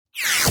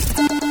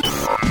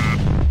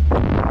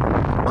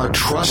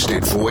your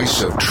trusted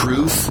voice of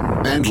truth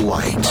and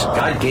light.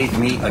 God gave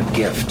me a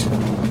gift.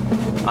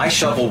 I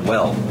shovel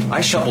well.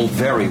 I shovel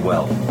very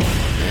well.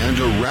 And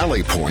a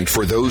rally point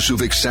for those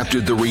who've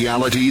accepted the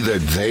reality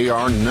that they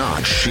are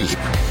not sheep.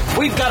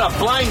 We've got a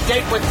blind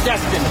date with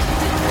destiny.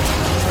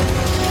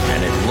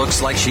 And it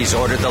looks like she's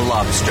ordered the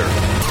lobster.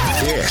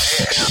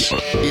 This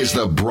is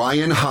the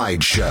Bryan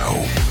Hyde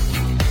Show.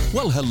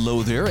 Well,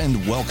 hello there,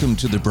 and welcome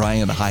to the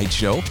Bryan Hyde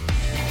Show.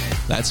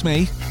 That's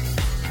me.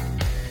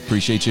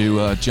 Appreciate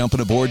you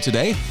jumping aboard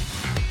today.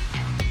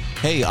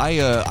 Hey,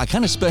 I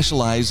kind of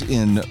specialize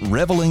in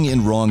reveling in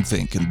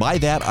wrongthink, and by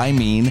that I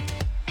mean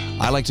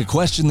I like to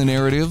question the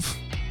narrative.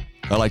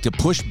 I like to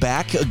push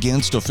back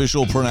against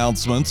official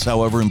pronouncements,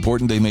 however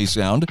important they may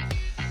sound.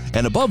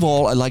 And above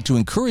all, I like to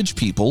encourage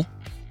people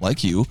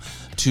like you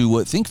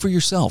to think for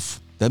yourself.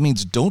 That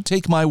means don't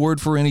take my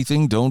word for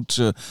anything. Don't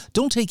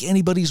take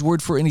anybody's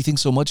word for anything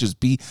so much as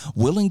be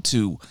willing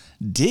to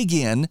dig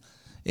in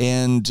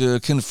and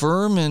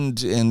confirm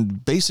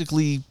and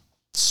basically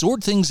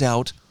sort things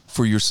out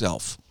for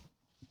yourself.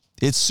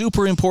 It's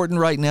super important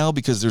right now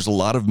because there's a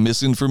lot of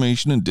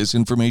misinformation and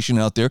disinformation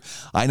out there.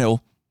 I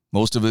know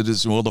most of it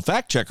is, well, the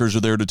fact checkers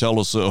are there to tell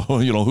us,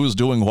 who's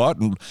doing what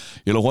and,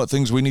 what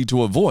things we need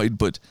to avoid.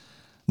 But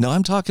no,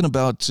 I'm talking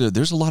about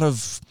there's a lot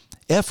of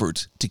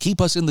effort to keep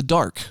us in the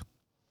dark.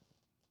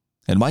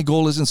 And my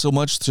goal isn't so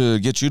much to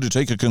get you to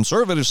take a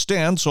conservative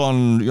stance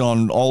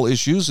on all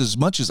issues as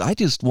much as I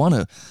just want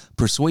to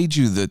persuade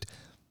you that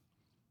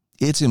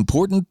it's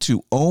important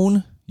to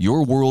own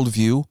your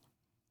worldview.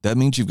 That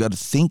means you've got to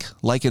think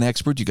like an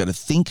expert. You've got to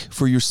think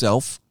for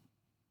yourself.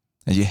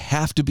 And you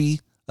have to be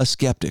a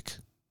skeptic,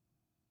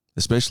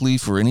 especially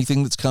for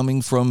anything that's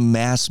coming from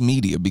mass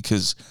media,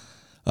 because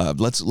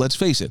let's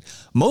face it,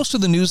 most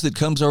of the news that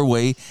comes our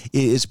way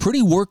is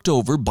pretty worked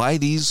over by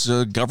these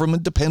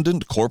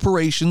government-dependent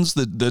corporations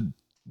that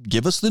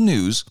give us the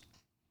news.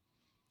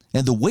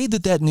 And the way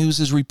that news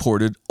is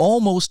reported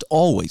almost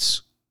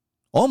always,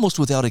 almost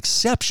without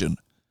exception,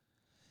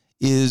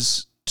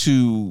 is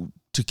to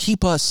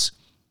keep us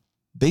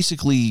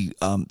basically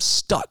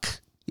stuck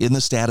in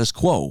the status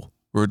quo,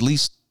 or at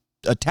least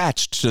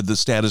attached to the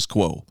status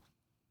quo.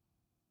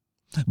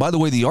 By the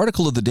way, the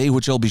article of the day,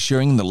 which I'll be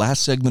sharing in the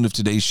last segment of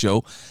today's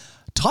show,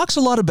 talks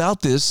a lot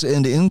about this,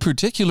 and in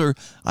particular,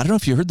 I don't know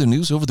if you heard the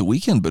news over the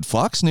weekend, but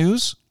Fox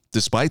News,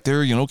 despite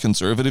their,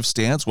 conservative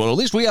stance, well, at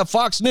least we have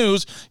Fox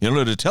News,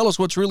 to tell us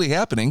what's really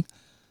happening.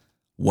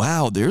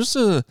 Wow, there's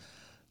a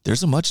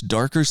much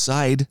darker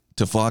side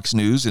to Fox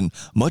News and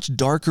much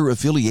darker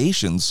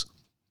affiliations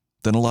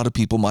than a lot of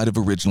people might have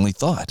originally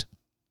thought.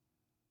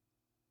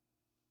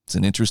 It's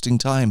an interesting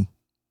time.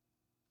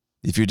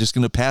 If you're just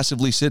going to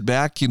passively sit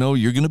back, you're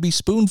going to be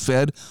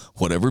spoon-fed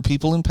whatever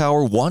people in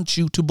power want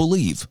you to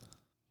believe.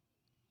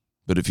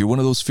 But if you're one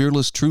of those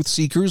fearless truth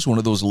seekers, one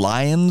of those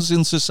lions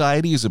in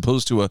society as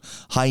opposed to a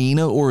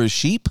hyena or a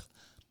sheep,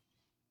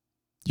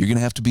 you're going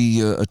to have to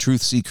be a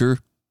truth seeker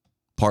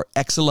par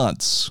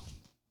excellence.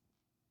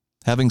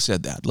 Having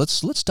said that,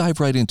 let's dive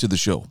right into the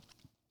show.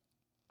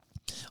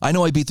 I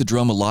know I beat the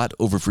drum a lot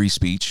over free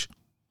speech.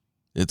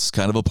 It's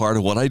kind of a part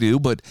of what I do,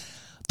 but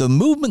the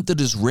movement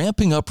that is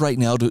ramping up right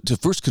now to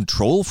first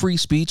control free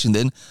speech and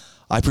then,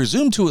 I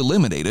presume, to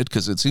eliminate it,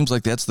 because it seems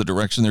like that's the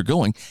direction they're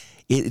going,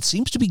 it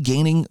seems to be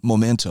gaining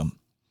momentum.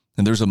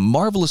 And there's a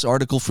marvelous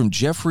article from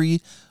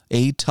Jeffrey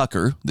A.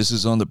 Tucker, this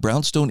is on the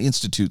Brownstone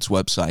Institute's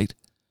website,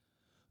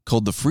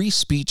 called The Free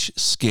Speech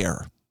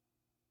Scare.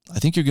 I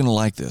think you're going to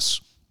like this.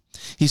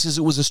 He says,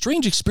 it was a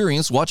strange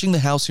experience watching the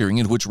House hearing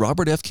in which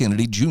Robert F.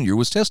 Kennedy Jr.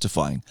 was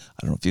testifying.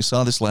 I don't know if you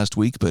saw this last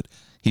week, but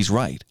he's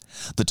right.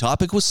 The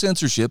topic was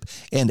censorship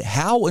and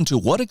how and to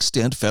what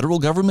extent federal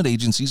government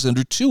agencies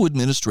under two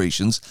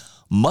administrations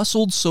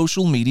muscled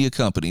social media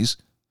companies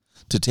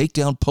to take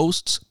down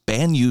posts,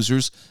 ban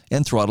users,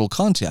 and throttle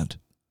content.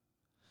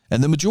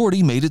 And the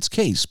majority made its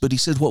case, but he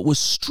said what was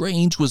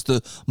strange was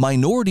the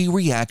minority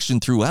reaction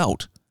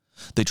throughout.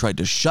 They tried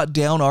to shut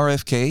down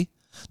RFK.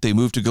 They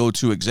moved to go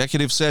to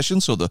executive session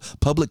so the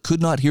public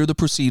could not hear the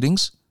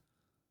proceedings.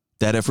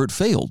 That effort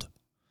failed.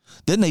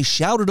 Then they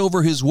shouted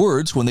over his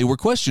words when they were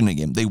questioning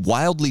him. They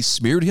wildly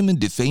smeared him and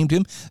defamed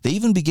him. They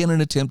even began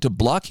an attempt to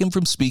block him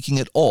from speaking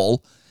at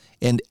all,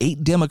 and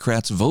 8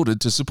 Democrats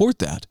voted to support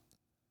that.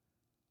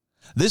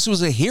 This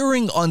was a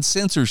hearing on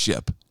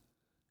censorship,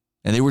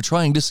 and they were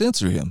trying to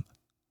censor him.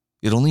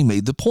 It only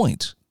made the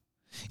point.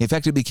 In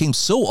fact, it became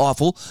so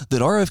awful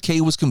that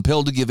RFK was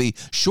compelled to give a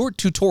short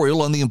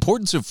tutorial on the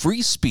importance of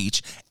free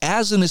speech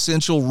as an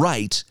essential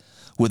right,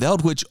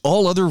 without which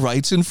all other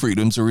rights and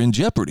freedoms are in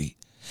jeopardy.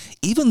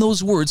 Even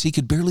those words he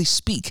could barely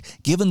speak,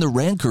 given the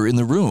rancor in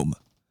the room.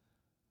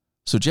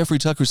 So Jeffrey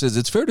Tucker says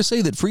it's fair to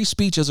say that free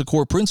speech as a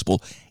core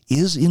principle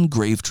is in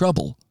grave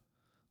trouble.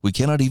 We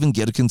cannot even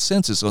get a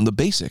consensus on the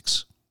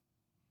basics.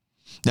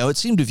 Now, it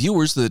seemed to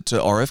viewers that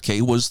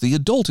RFK was the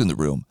adult in the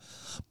room.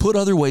 Put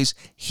other ways,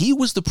 he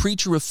was the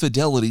preacher of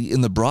fidelity in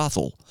the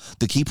brothel,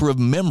 the keeper of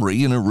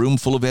memory in a room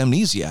full of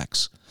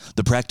amnesiacs,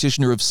 the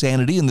practitioner of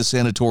sanity in the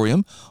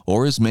sanatorium,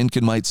 or as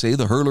Mencken might say,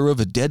 the hurler of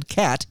a dead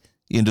cat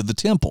into the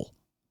temple.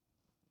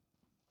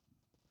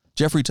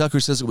 Jeffrey Tucker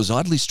says it was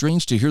oddly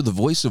strange to hear the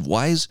voice of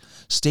wise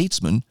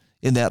statesmen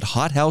in that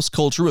hothouse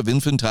culture of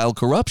infantile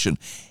corruption.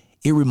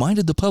 It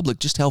reminded the public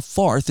just how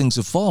far things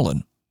have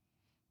fallen.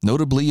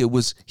 Notably, it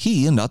was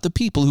he and not the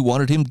people who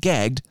wanted him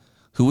gagged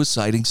who was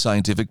citing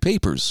scientific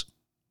papers.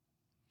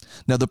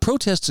 Now, the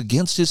protests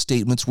against his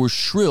statements were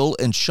shrill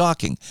and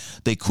shocking.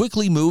 They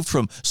quickly moved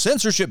from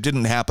censorship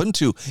didn't happen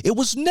to it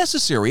was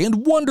necessary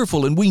and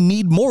wonderful and we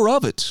need more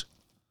of it.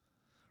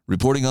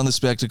 Reporting on the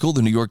spectacle,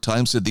 the New York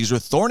Times said these are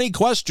thorny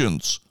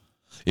questions.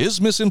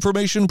 Is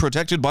misinformation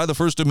protected by the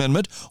First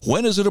Amendment?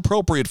 When is it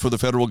appropriate for the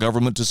federal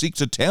government to seek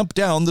to tamp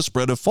down the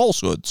spread of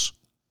falsehoods?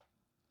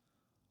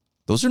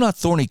 Those are not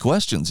thorny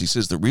questions. He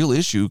says the real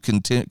issue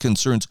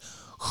concerns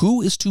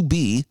who is to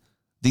be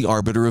the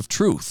arbiter of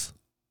truth.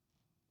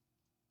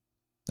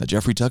 Now,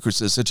 Jeffrey Tucker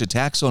says such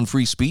attacks on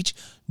free speech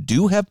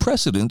do have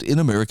precedent in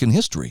American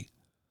history.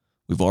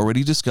 We've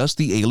already discussed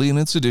the Alien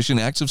and Sedition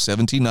Acts of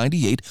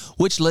 1798,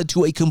 which led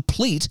to a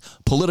complete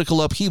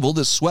political upheaval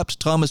that swept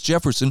Thomas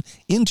Jefferson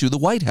into the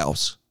White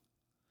House.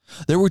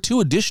 There were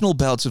two additional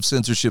bouts of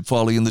censorship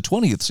folly in the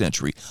 20th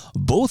century.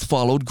 Both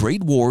followed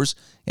great wars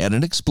and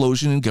an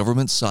explosion in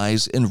government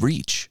size and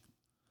reach.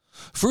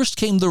 First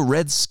came the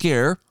Red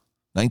Scare,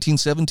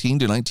 1917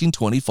 to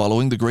 1920,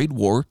 following the Great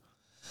War.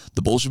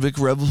 The Bolshevik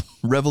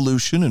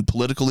Revolution and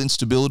political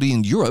instability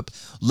in Europe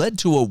led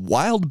to a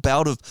wild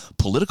bout of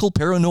political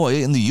paranoia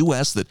in the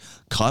U.S. that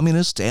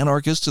communists,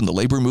 anarchists, and the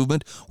labor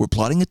movement were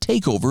plotting a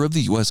takeover of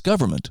the U.S.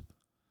 government.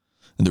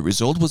 And the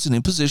result was an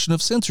imposition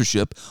of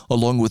censorship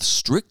along with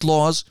strict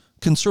laws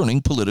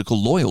concerning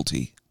political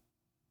loyalty.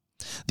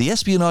 The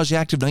Espionage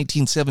Act of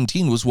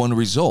 1917 was one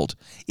result.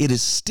 It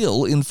is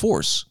still in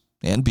force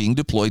and being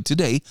deployed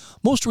today,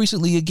 most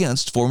recently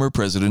against former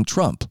President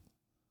Trump.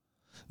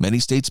 Many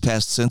states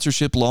passed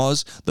censorship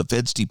laws. The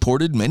feds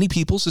deported many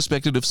people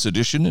suspected of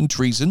sedition and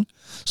treason.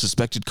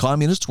 Suspected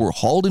communists were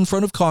hauled in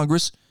front of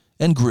Congress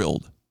and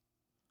grilled.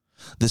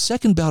 The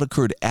second bout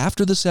occurred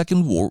after the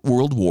Second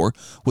World War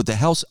with the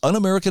House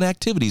Un-American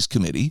Activities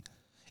Committee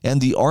and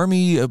the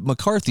Army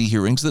McCarthy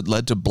hearings that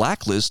led to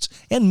blacklists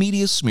and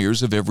media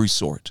smears of every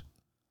sort.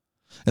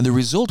 And the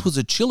result was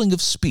a chilling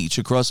of speech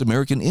across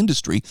American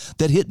industry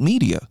that hit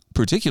media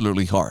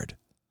particularly hard.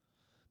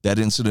 That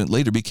incident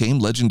later became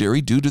legendary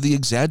due to the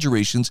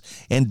exaggerations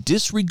and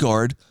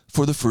disregard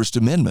for the First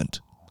Amendment.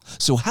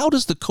 So how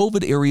does the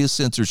COVID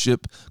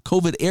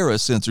era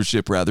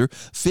censorship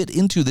fit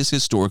into this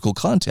historical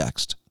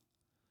context?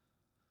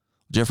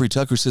 Jeffrey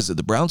Tucker says at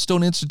the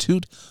Brownstone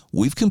Institute,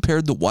 we've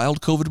compared the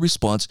wild COVID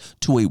response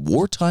to a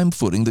wartime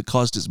footing that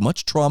caused as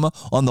much trauma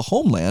on the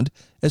homeland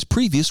as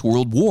previous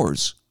world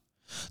wars.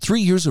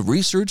 3 years of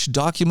research,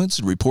 documents,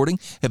 and reporting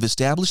have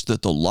established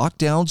that the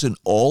lockdowns and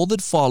all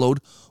that followed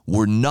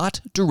were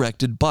not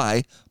directed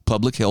by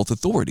public health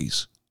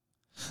authorities.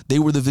 They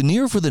were the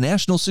veneer for the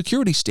national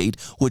security state,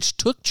 which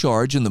took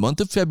charge in the month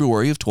of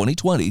February of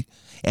 2020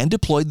 and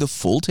deployed the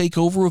full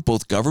takeover of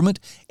both government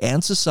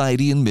and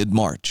society in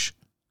mid-March.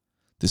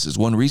 This is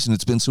one reason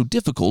it's been so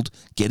difficult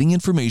getting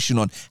information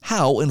on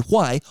how and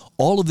why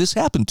all of this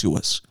happened to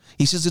us.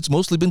 He says it's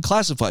mostly been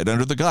classified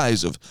under the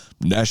guise of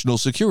national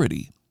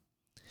security.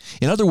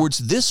 In other words,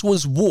 this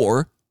was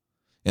war,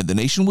 and the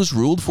nation was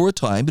ruled for a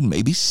time, and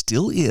maybe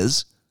still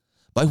is,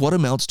 by what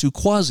amounts to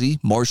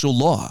quasi-martial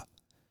law.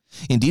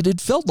 Indeed,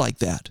 it felt like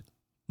that.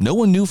 No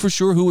one knew for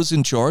sure who was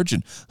in charge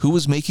and who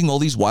was making all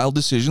these wild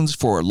decisions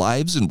for our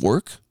lives and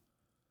work.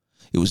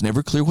 It was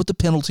never clear what the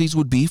penalties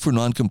would be for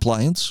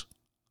noncompliance.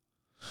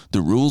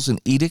 The rules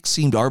and edicts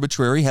seemed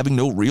arbitrary, having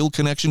no real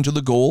connection to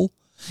the goal.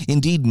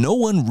 Indeed, no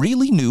one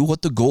really knew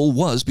what the goal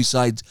was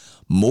besides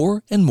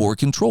more and more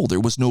control. There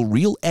was no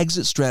real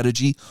exit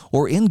strategy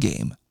or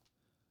endgame.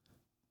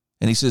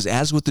 And he says,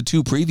 as with the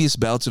two previous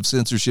bouts of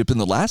censorship in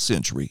the last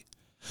century,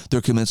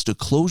 there commenced a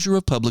closure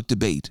of public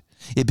debate.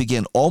 It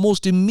began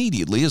almost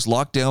immediately as the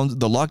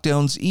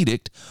lockdowns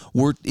edict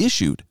were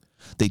issued.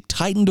 They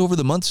tightened over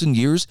the months and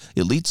years.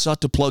 Elites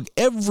sought to plug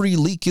every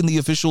leak in the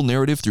official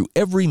narrative through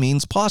every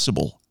means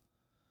possible.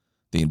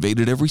 They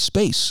invaded every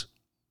space.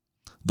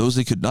 Those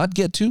they could not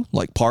get to,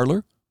 like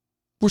Parler,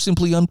 were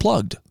simply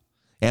unplugged.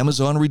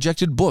 Amazon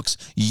rejected books.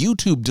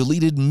 YouTube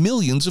deleted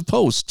millions of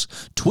posts.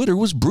 Twitter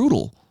was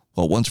brutal,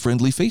 while once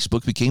friendly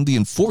Facebook became the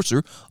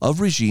enforcer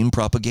of regime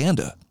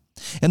propaganda.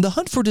 And the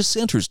hunt for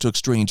dissenters took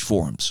strange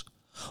forms.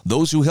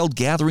 Those who held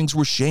gatherings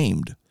were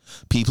shamed.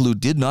 People who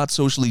did not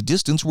socially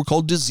distance were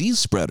called disease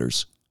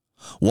spreaders.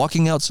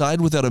 Walking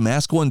outside without a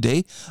mask one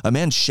day, a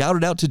man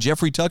shouted out to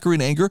Jeffrey Tucker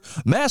in anger,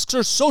 "Masks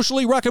are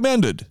socially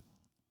recommended."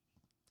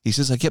 He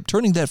says, I kept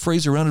turning that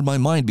phrase around in my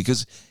mind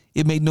because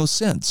it made no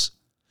sense.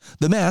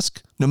 The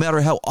mask, no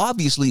matter how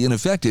obviously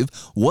ineffective,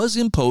 was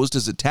imposed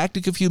as a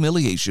tactic of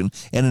humiliation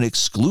and an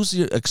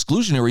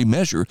exclusionary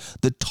measure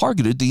that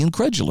targeted the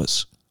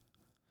incredulous.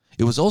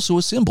 It was also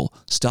a symbol.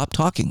 Stop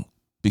talking,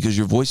 because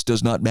your voice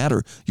does not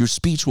matter. Your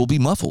speech will be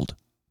muffled.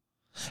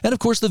 And of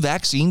course, the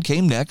vaccine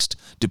came next,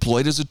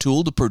 deployed as a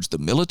tool to purge the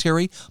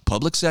military,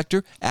 public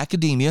sector,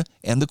 academia,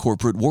 and the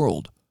corporate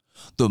world.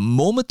 The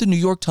moment the New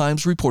York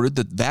Times reported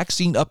that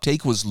vaccine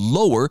uptake was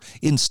lower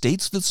in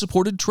states that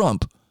supported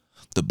Trump,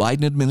 the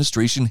Biden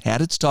administration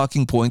had its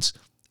talking points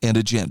and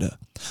agenda.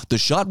 The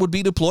shot would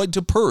be deployed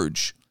to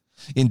purge.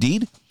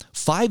 Indeed,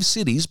 5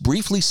 cities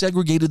briefly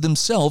segregated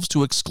themselves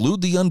to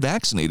exclude the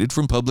unvaccinated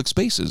from public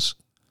spaces.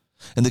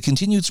 And the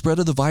continued spread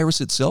of the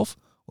virus itself,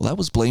 well, that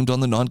was blamed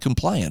on the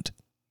non-compliant.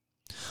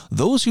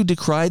 Those who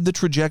decried the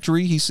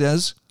trajectory, he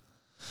says,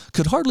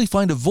 could hardly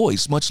find a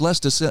voice, much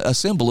less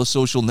assemble a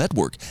social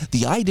network.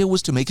 The idea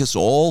was to make us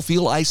all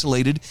feel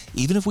isolated,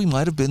 even if we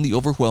might have been the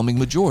overwhelming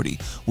majority.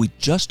 We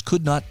just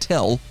could not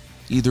tell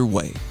either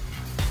way.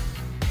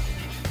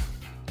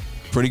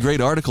 Pretty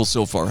great article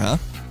so far, huh?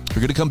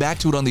 We're going to come back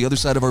to it on the other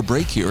side of our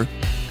break here.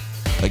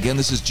 Again,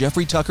 this is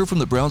Jeffrey Tucker from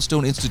the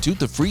Brownstone Institute,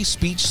 the Free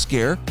Speech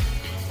Scare.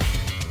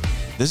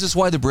 This is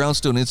why the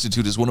Brownstone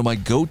Institute is one of my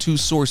go-to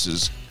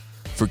sources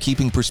for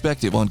keeping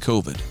perspective on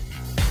COVID.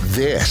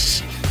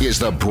 This is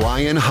the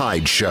Bryan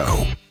Hyde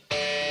Show.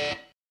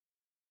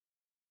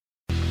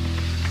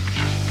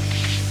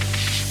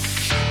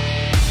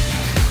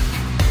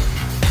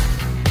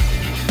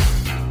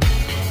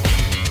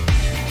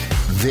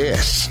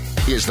 This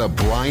is the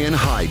Bryan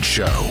Hyde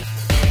Show.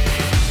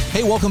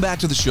 Hey, welcome back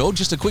to the show.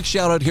 Just a quick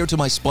shout out here to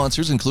my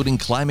sponsors, including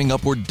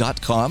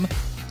climbingupward.com.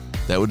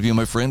 That would be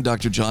my friend,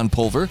 Dr. John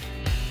Pulver.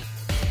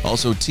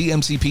 Also,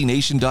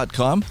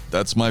 tmcpnation.com.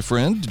 That's my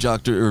friend,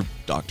 Doctor.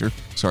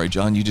 Sorry,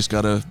 John, you just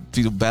got a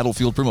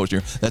battlefield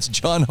promotion here. That's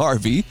John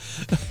Harvey,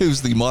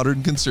 who's the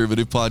Modern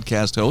Conservative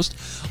podcast host.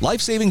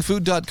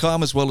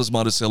 Lifesavingfood.com, as well as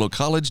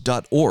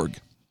MonticelloCollege.org.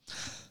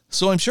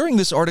 So I'm sharing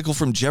this article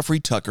from Jeffrey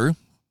Tucker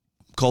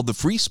called The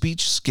Free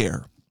Speech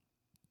Scare.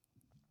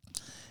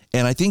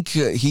 And I think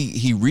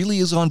he really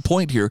is on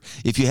point here.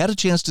 If you had a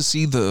chance to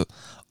see the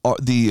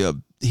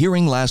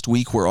hearing last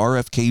week where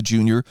RFK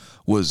Jr.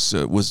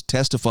 was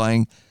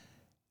testifying,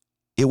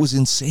 it was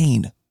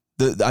insane.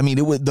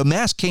 The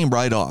mask came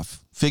right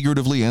off,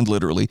 figuratively and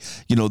literally.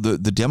 You know, the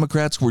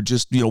Democrats were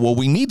just, well,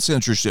 we need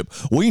censorship.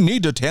 We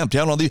need to tamp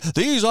down on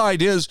these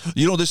ideas.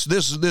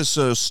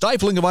 This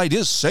stifling of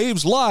ideas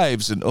saves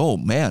lives. And oh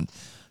man,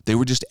 they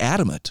were just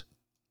adamant.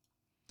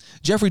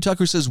 Jeffrey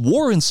Tucker says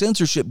war and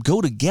censorship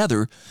go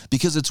together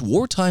because it's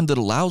wartime that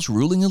allows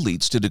ruling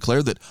elites to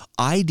declare that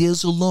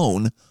ideas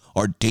alone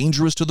are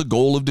dangerous to the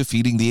goal of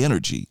defeating the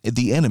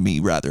enemy.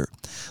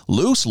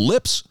 Loose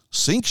lips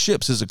sink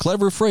ships is a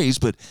clever phrase,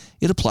 but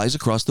it applies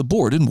across the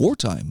board in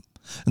wartime.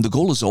 And the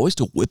goal is always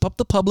to whip up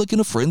the public in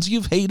a frenzy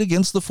of hate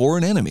against the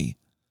foreign enemy.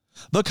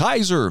 The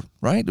Kaiser,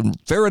 right? And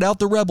ferret out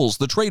the rebels,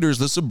 the traitors,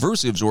 the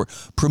subversives, or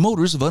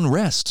promoters of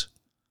unrest.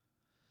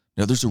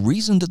 Now, there's a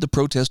reason that the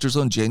protesters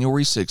on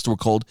January 6th were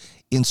called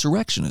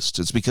insurrectionists.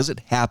 It's because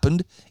it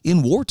happened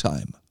in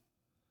wartime.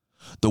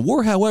 The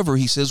war, however,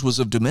 he says, was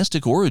of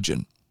domestic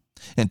origin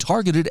and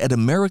targeted at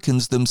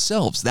Americans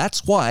themselves.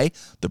 That's why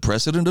the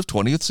precedent of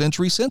 20th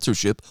century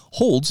censorship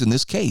holds in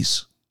this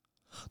case.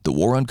 The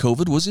war on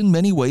COVID was in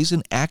many ways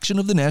an action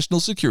of the national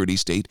security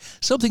state,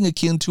 something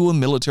akin to a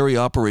military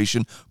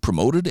operation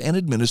promoted and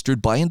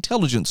administered by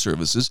intelligence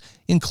services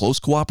in close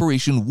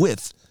cooperation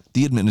with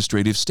the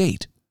administrative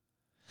state.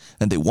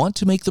 And they want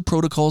to make the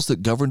protocols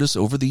that governed us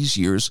over these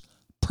years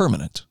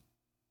permanent.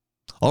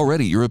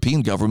 Already,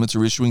 European governments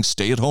are issuing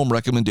stay-at-home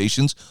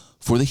recommendations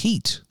for the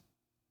heat.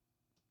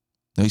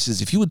 Now, he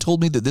says, if you had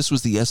told me that this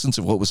was the essence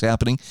of what was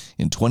happening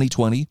in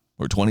 2020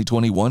 or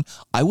 2021,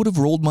 I would have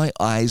rolled my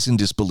eyes in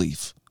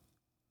disbelief.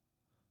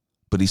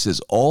 But he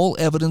says, all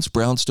evidence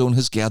Brownstone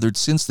has gathered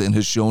since then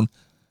has shown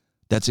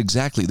that's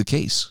exactly the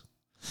case.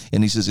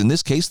 And he says, in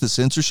this case, the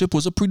censorship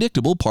was a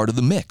predictable part of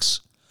the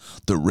mix.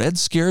 The Red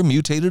Scare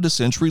mutated a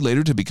century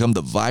later to become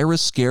the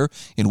virus scare,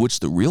 in which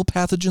the real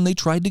pathogen they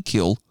tried to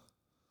kill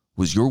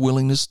was your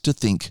willingness to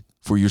think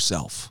for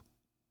yourself.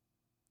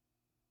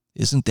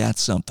 Isn't that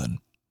something?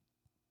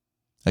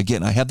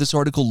 Again, I have this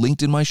article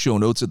linked in my show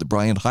notes at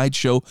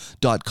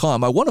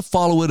thebryanhydeshow.com. I want to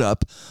follow it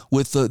up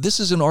with, this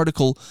is an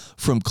article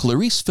from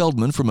Clarice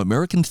Feldman from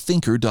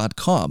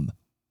AmericanThinker.com.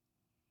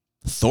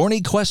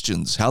 Thorny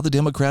questions, how the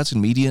Democrats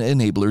and media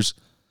enablers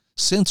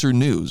censor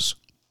news.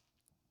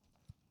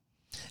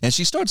 And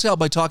she starts out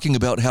by talking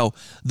about how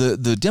the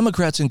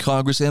Democrats in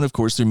Congress and, of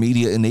course, their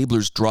media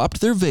enablers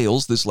dropped their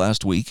veils this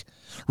last week,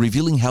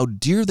 revealing how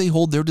dear they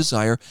hold their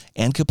desire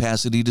and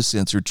capacity to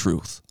censor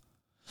truth.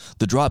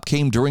 The drop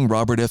came during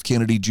Robert F.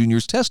 Kennedy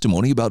Jr.'s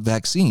testimony about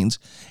vaccines,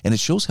 and it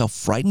shows how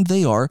frightened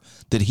they are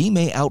that he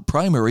may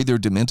out-primary their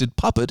demented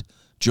puppet,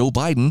 Joe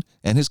Biden,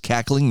 and his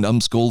cackling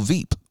numbskull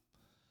Veep.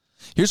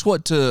 Here's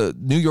what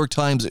New York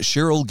Times'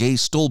 Cheryl Gay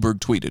Stolberg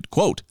tweeted,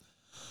 quote,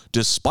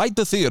 despite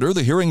the theater,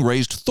 the hearing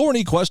raised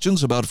thorny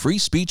questions about free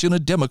speech in a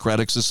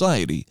democratic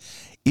society.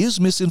 Is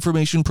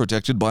misinformation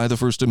protected by the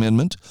First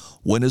Amendment?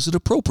 When is it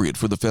appropriate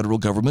for the federal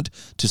government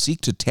to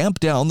seek to tamp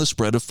down the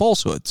spread of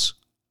falsehoods?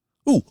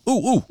 Ooh,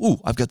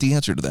 I've got the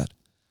answer to that.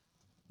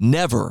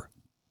 Never.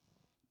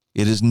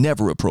 It is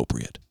never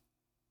appropriate.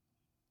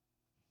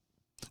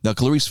 Now,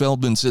 Clarice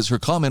Feldman says her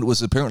comment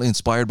was apparently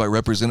inspired by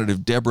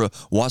Representative Deborah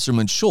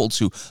Wasserman Schultz,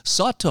 who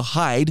sought to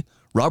hide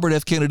Robert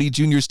F. Kennedy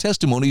Jr.'s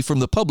testimony from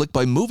the public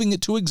by moving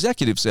it to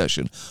executive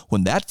session.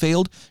 When that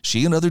failed,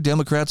 she and other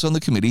Democrats on the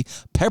committee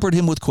peppered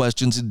him with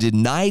questions and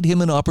denied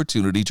him an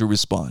opportunity to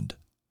respond.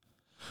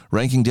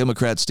 Ranking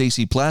Democrat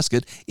Stacey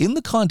Plaskett, in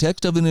the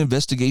context of an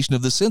investigation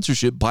of the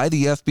censorship by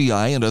the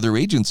FBI and other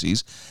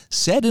agencies,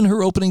 said in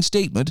her opening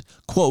statement,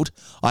 quote,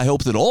 "I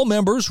hope that all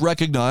members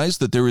recognize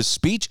that there is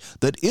speech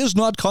that is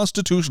not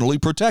constitutionally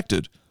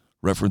protected,"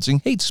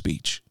 referencing hate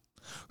speech.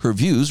 Her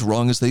views,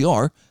 wrong as they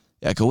are,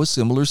 echo a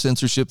similar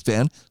censorship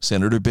fan,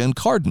 Senator Ben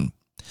Cardin.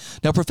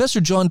 Now,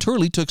 Professor John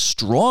Turley took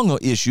strong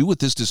issue with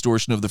this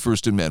distortion of the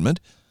First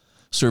Amendment.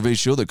 Surveys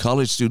show that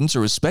college students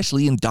are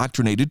especially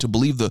indoctrinated to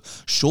believe the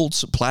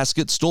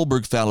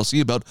Schultz-Plaskett-Stolberg fallacy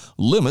about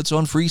limits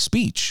on free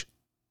speech.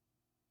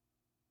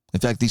 In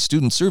fact, these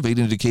students surveyed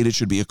indicate it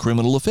should be a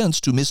criminal offense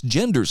to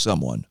misgender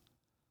someone.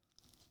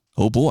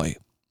 Oh boy.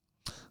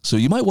 So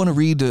you might want to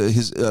read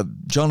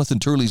Jonathan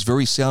Turley's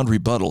very sound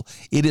rebuttal.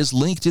 It is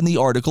linked in the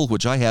article,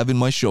 which I have in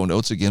my show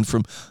notes, again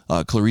from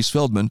Clarice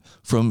Feldman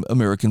from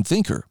American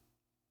Thinker.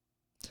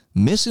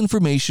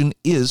 Misinformation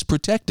is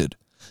protected.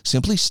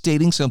 Simply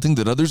stating something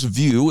that others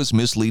view as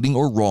misleading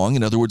or wrong,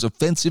 in other words,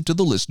 offensive to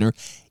the listener,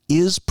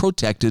 is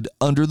protected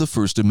under the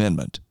First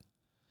Amendment.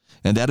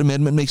 And that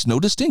amendment makes no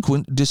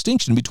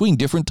distinction between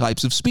different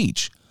types of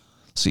speech.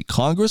 See,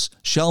 Congress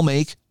shall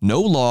make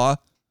no law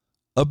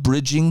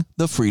abridging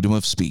the freedom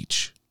of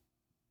speech.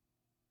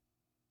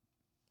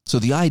 So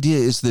the idea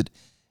is that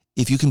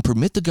if you can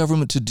permit the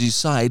government to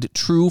decide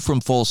true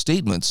from false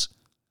statements,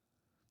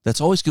 that's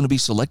always going to be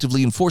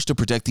selectively enforced to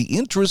protect the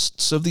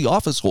interests of the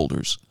office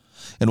holders.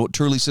 And what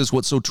Turley says,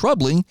 what's so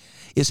troubling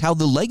is how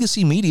the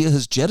legacy media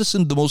has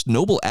jettisoned the most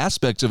noble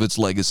aspects of its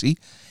legacy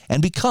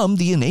and become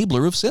the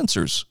enabler of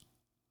censors.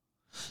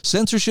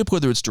 Censorship,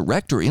 whether it's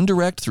direct or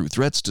indirect through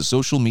threats to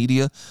social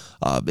media,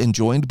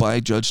 enjoined by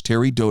Judge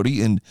Terry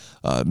Doty in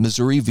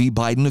Missouri v.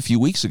 Biden a few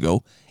weeks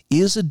ago,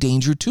 is a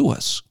danger to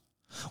us.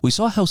 We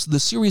saw how the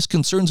serious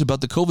concerns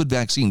about the COVID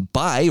vaccine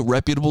by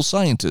reputable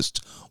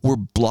scientists were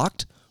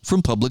blocked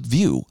from public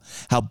view,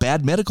 how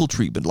bad medical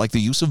treatment, like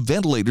the use of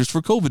ventilators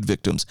for COVID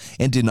victims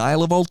and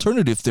denial of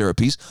alternative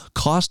therapies,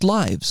 cost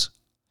lives,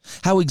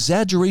 how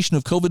exaggeration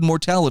of COVID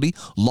mortality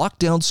locked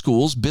down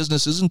schools,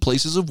 businesses, and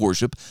places of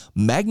worship,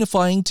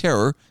 magnifying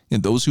terror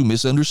in those who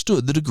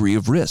misunderstood the degree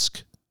of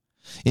risk.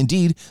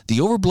 Indeed,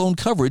 the overblown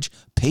coverage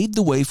paved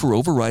the way for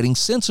overriding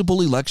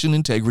sensible election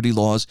integrity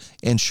laws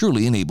and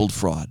surely enabled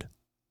fraud.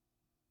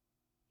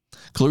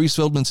 Clarice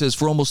Feldman says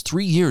for almost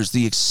 3 years,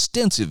 the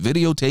extensive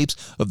videotapes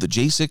of the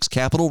J6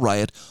 Capitol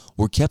riot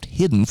were kept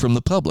hidden from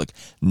the public.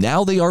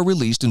 Now they are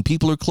released and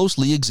people are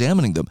closely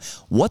examining them.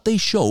 What they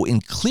show in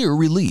clear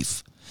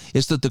relief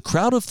is that the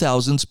crowd of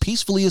thousands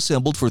peacefully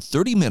assembled for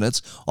 30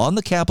 minutes on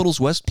the Capitol's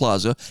West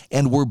Plaza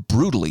and were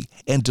brutally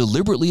and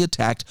deliberately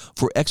attacked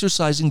for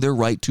exercising their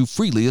right to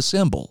freely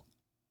assemble.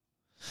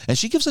 And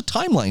she gives a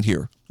timeline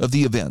here of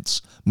the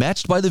events,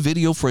 matched by the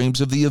video frames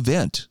of the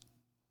event.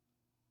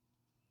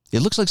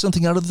 It looks like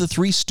something out of the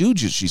Three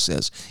Stooges, she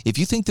says. If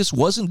you think this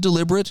wasn't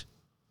deliberate,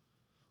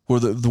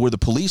 where the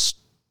police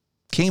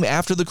came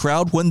after the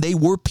crowd when they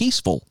were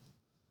peaceful.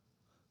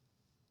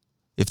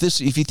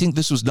 If you think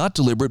this was not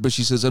deliberate, but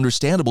she says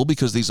understandable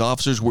because these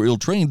officers were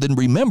ill-trained, then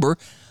remember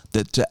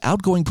that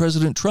outgoing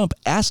President Trump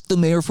asked the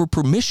mayor for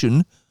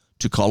permission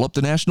to call up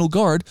the National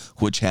Guard,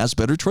 which has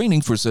better training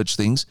for such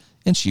things,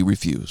 and she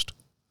refused.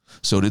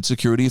 So did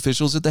security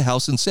officials at the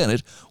House and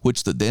Senate,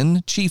 which the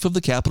then chief of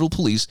the Capitol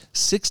Police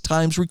 6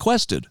 times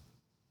requested.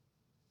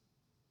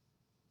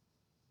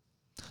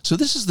 So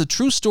this is the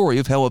true story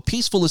of how a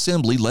peaceful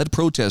assembly led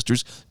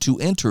protesters to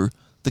enter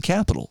the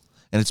Capitol.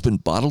 And it's been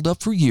bottled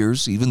up for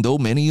years, even though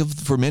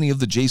for many of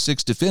the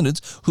J6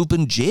 defendants who've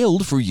been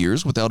jailed for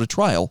years without a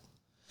trial,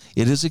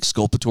 it is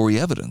exculpatory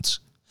evidence.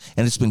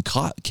 And it's been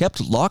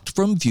kept locked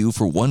from view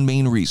for one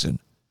main reason,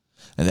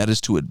 and that is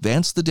to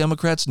advance the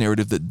Democrats'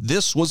 narrative that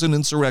this was an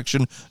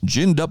insurrection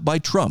ginned up by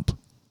Trump.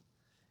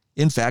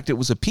 In fact, it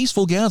was a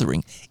peaceful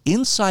gathering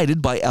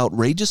incited by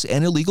outrageous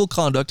and illegal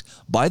conduct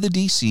by the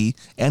D.C.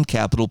 and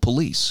Capitol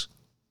Police.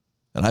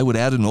 And I would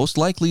add, and most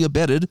likely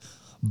abetted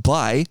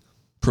by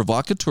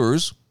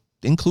provocateurs,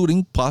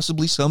 including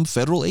possibly some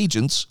federal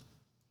agents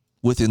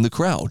within the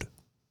crowd.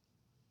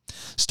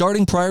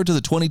 Starting prior to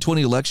the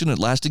 2020 election and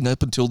lasting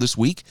up until this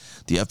week,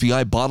 the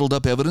FBI bottled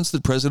up evidence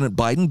that President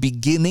Biden,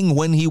 beginning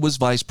when he was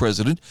vice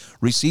president,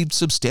 received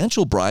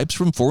substantial bribes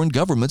from foreign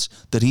governments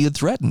that he had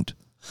threatened.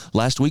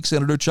 Last week,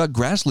 Senator Chuck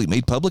Grassley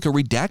made public a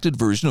redacted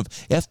version of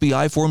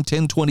FBI Form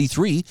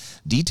 1023,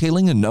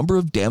 detailing a number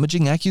of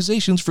damaging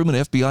accusations from an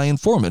FBI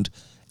informant,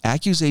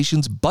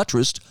 accusations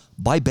buttressed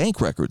by bank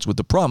records with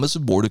the promise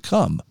of more to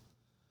come.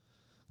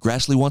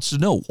 Grassley wants to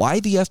know why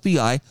the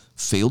FBI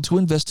failed to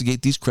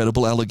investigate these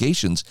credible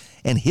allegations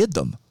and hid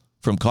them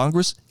from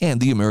Congress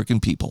and the American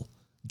people.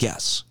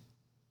 Guess.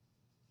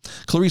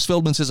 Clarice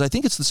Feldman says, I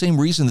think it's the same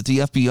reason that the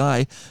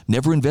FBI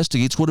never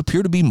investigates what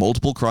appear to be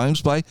multiple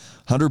crimes by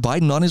Hunter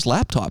Biden on his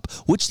laptop,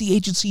 which the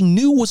agency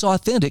knew was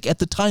authentic at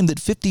the time that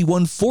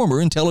 51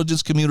 former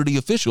intelligence community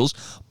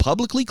officials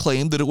publicly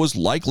claimed that it was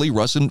likely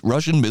Russian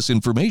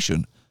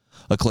misinformation,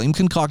 a claim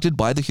concocted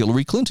by the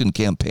Hillary Clinton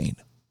campaign.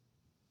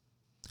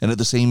 And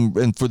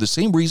for the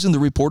same reason, the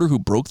reporter who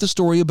broke the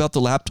story about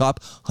the laptop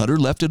Hunter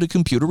left at a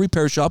computer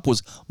repair shop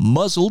was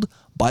muzzled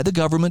by the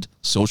government,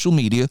 social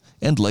media,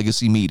 and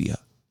legacy media.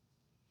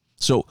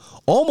 So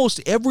almost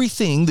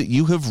everything that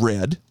you have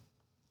read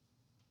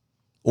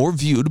or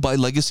viewed by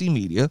legacy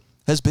media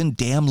has been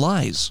damn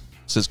lies,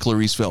 says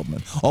Clarice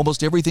Feldman.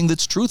 Almost everything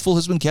that's truthful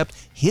has been kept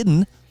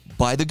hidden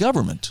by the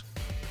government,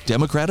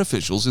 Democrat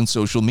officials, and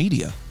social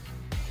media.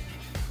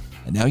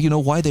 And now you know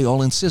why they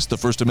all insist the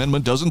First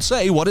Amendment doesn't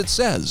say what it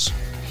says.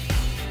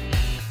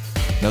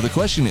 Now the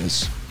question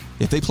is,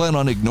 if they plan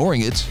on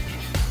ignoring it,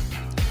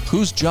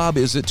 whose job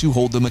is it to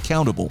hold them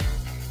accountable?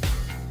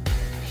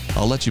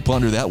 I'll let you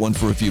ponder that one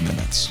for a few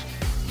minutes.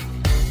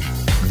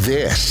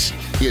 This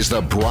is the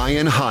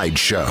Bryan Hyde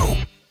Show.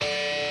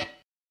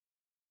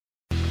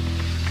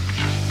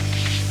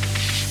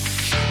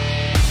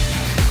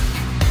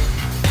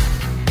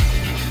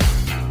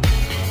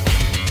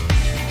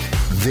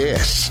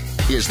 This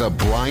is the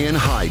Bryan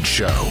Hyde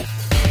Show.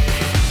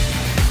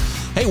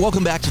 Hey,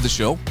 welcome back to the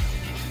show.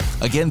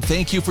 Again,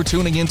 thank you for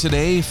tuning in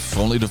today, if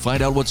only to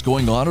find out what's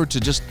going on or to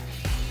just,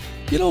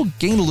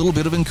 gain a little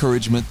bit of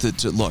encouragement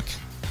that, look,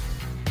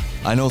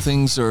 I know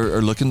things are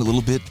looking a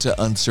little bit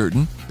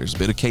uncertain. There's a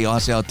bit of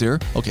chaos out there.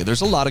 Okay, there's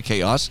a lot of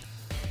chaos.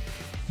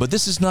 But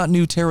this is not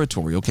new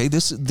territory, okay?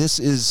 This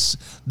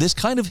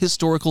kind of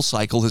historical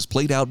cycle has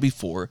played out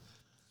before.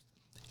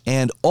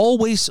 And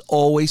always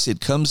it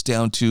comes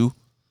down to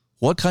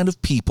what kind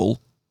of people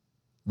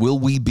will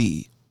we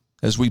be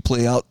as we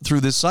play out through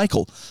this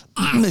cycle?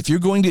 If you're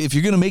going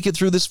to make it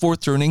through this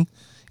fourth turning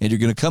and you're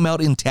going to come out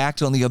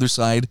intact on the other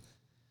side,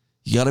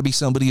 you got to be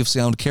somebody of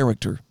sound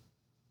character.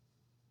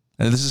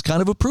 And this is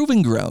kind of a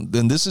proving ground.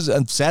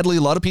 And sadly,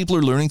 a lot of people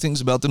are learning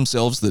things about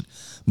themselves that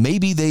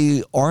maybe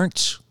they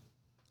aren't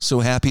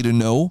so happy to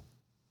know.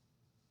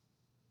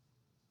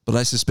 But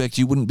I suspect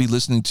you wouldn't be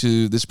listening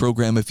to this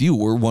program if you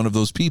were one of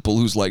those people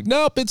who's like,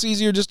 nope, it's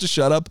easier just to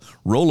shut up,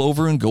 roll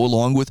over, and go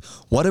along with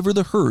whatever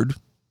the herd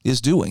is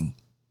doing.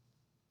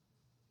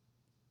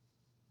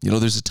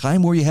 There's a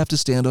time where you have to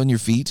stand on your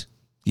feet,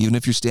 even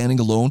if you're standing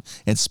alone,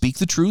 and speak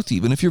the truth,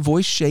 even if your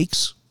voice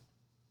shakes.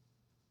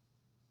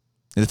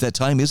 And if that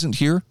time isn't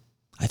here,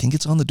 I think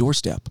it's on the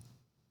doorstep.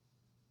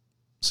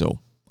 So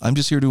I'm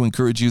just here to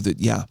encourage you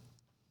that, yeah,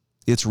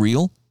 it's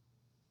real,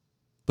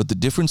 but the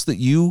difference that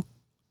you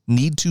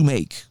need to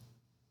make,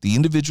 the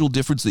individual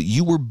difference that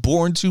you were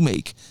born to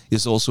make,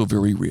 is also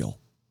very real.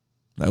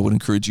 I would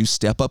encourage you,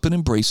 step up and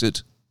embrace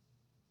it,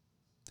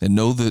 and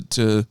know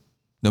that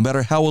no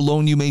matter how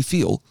alone you may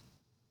feel,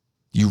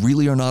 you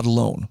really are not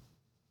alone.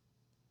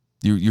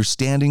 You're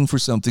standing for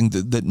something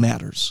that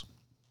matters.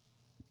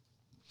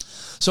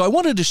 So I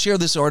wanted to share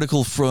this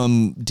article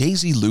from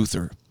Daisy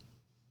Luther.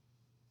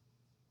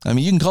 I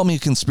mean, you can call me a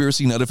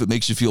conspiracy nut if it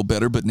makes you feel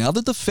better, but now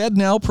that the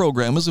FedNow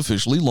program is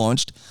officially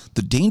launched,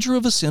 the danger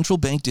of a central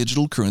bank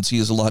digital currency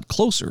is a lot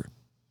closer.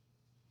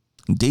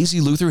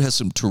 Daisy Luther has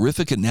some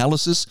terrific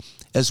analysis,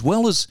 as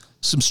well as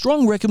some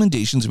strong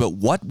recommendations about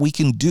what we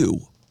can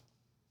do.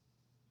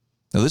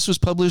 Now, this was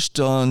published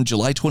on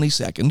July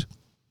 22nd.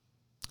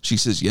 She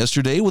says,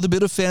 yesterday, with a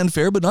bit of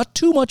fanfare, but not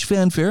too much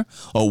fanfare,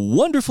 a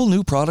wonderful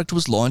new product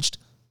was launched.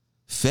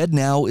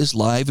 FedNow is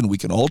live, and we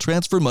can all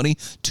transfer money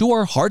to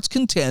our heart's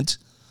content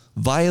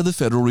via the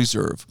Federal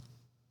Reserve.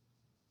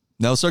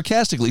 Now,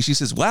 sarcastically, she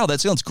says, wow,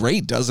 that sounds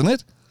great, doesn't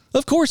it?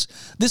 Of course,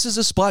 this is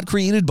a spot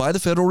created by the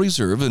Federal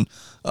Reserve and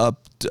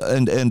up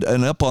on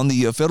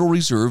the Federal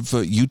Reserve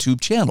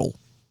YouTube channel.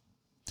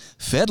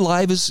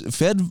 FedNow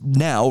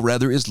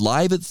is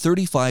live at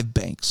 35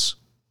 banks.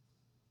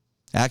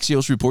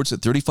 Axios reports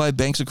that 35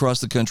 banks across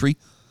the country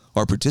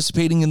are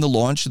participating in the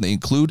launch, and they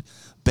include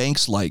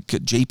banks like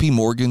JP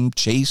Morgan,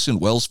 Chase, and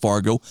Wells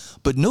Fargo,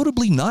 but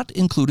notably not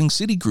including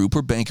Citigroup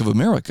or Bank of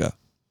America.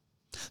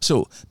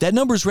 So that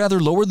number is rather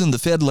lower than the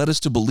Fed led us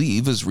to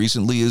believe as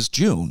recently as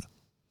June.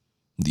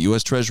 The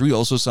U.S. Treasury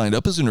also signed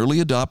up as an early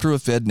adopter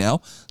of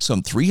FedNow.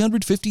 Some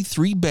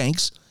 353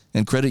 banks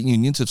and credit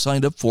unions have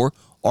signed up for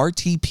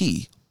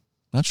RTP.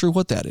 Not sure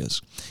what that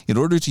is. In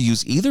order to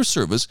use either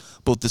service,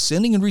 both the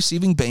sending and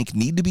receiving bank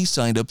need to be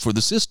signed up for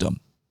the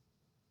system.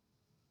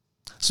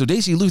 So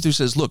Daisy Luther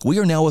says, look, we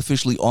are now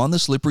officially on the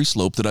slippery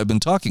slope that I've been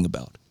talking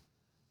about.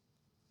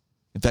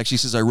 In fact, she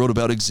says, I wrote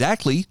about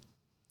exactly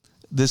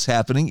this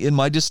happening in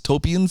my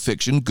dystopian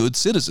fiction, Good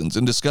Citizens,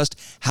 and discussed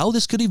how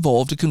this could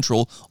evolve to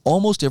control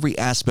almost every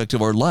aspect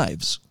of our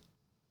lives.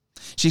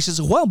 She says,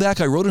 a while back,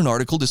 I wrote an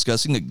article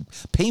discussing a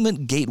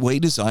payment gateway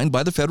designed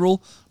by the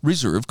Federal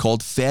Reserve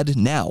called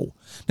FedNow.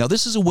 Now,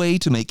 this is a way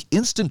to make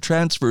instant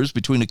transfers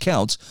between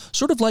accounts,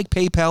 sort of like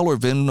PayPal or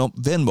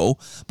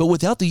Venmo, but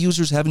without the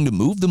users having to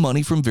move the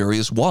money from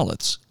various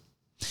wallets.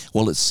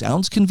 While it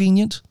sounds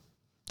convenient,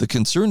 The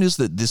concern is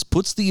that this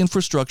puts the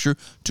infrastructure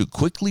to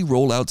quickly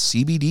roll out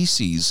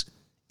CBDCs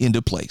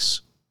into place,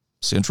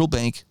 central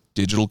bank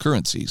digital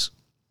currencies.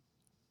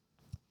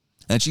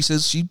 And she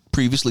says she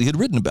previously had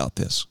written about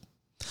this.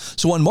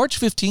 So on March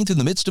 15th, in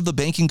the midst of the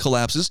banking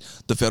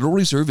collapses, the Federal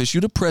Reserve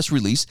issued a press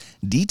release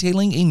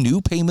detailing a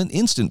new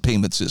instant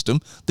payment system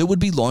that would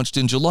be launched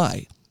in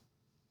July.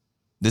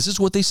 This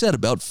is what they said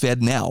about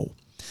FedNow.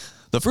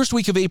 The first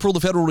week of April, the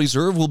Federal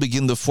Reserve will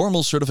begin the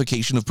formal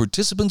certification of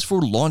participants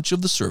for launch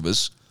of the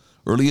service.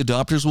 Early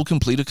adopters will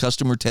complete a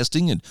customer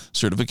testing and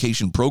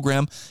certification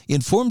program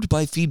informed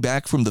by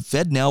feedback from the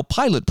FedNow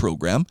pilot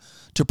program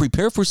to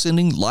prepare for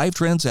sending live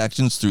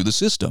transactions through the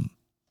system.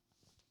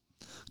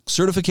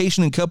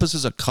 Certification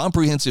encompasses a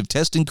comprehensive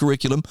testing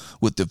curriculum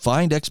with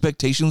defined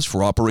expectations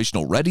for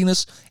operational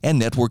readiness and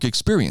network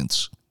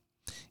experience.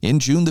 In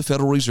June, the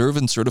Federal Reserve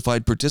and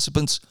certified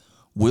participants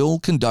will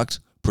conduct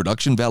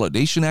production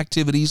validation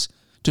activities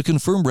to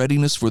confirm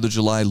readiness for the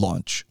July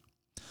launch.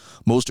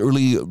 Most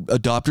early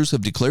adopters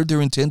have declared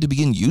their intent to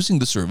begin using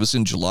the service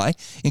in July,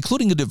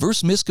 including a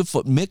diverse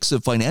mix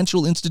of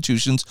financial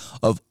institutions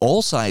of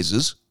all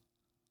sizes,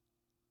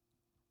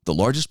 the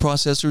largest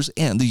processors,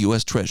 and the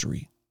U.S.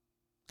 Treasury.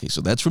 Okay,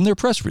 so that's from their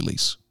press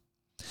release.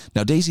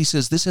 Now, Daisy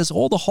says this has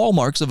all the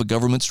hallmarks of a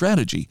government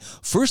strategy.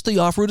 First, they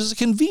offer it as a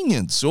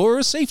convenience or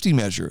a safety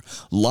measure.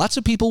 Lots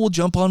of people will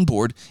jump on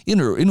board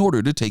in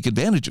order to take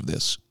advantage of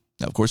this.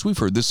 Now, of course, we've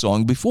heard this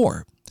song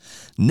before.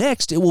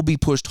 Next, it will be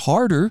pushed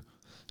harder,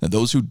 and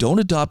those who don't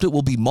adopt it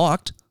will be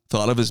mocked,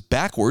 thought of as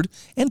backward,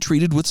 and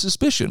treated with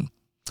suspicion.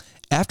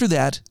 After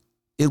that,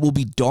 it will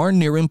be darn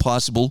near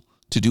impossible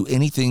to do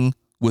anything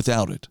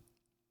without it.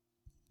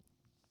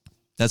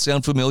 That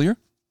sound familiar?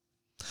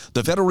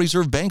 The Federal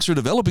Reserve banks are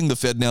developing the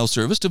FedNow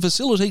service to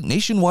facilitate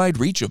nationwide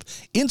reach of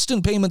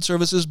instant payment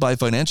services by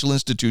financial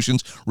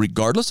institutions,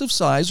 regardless of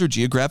size or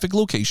geographic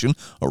location,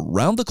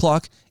 around the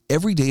clock,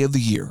 every day of the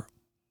year.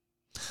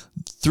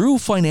 Through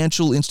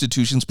financial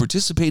institutions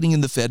participating in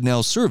the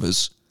FedNow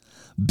service,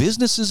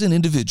 businesses and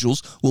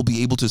individuals will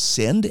be able to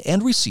send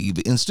and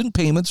receive instant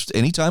payments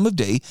any time of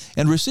day,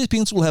 and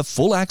recipients will have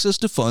full access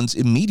to funds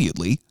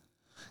immediately,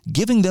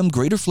 giving them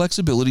greater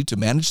flexibility to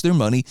manage their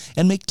money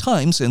and make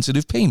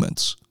time-sensitive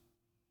payments.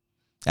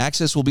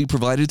 Access will be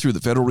provided through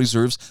the Federal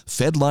Reserve's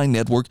FedLine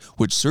network,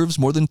 which serves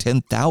more than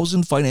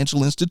 10,000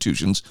 financial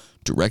institutions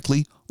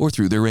directly or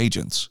through their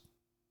agents.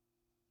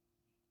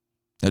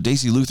 Now,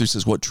 Daisy Luther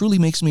says, what truly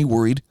makes me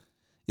worried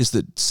is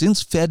that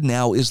since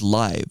FedNow is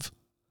live,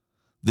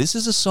 this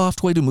is a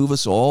soft way to move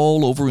us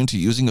all over into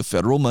using a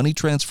federal money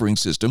transferring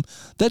system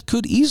that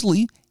could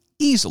easily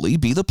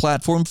be the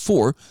platform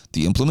for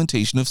the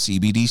implementation of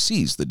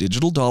CBDCs, the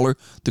digital dollar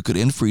that could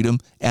end freedom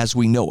as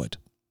we know it.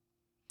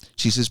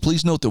 She says,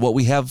 please note that what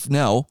we have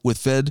now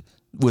with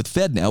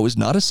FedNow is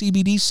not a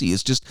CBDC,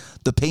 it's just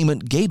the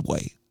payment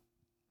gateway.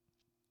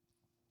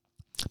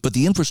 But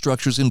the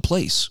infrastructure's in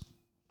place.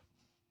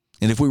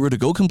 And if we were to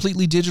go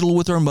completely digital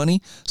with our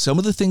money, some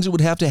of the things that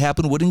would have to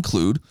happen would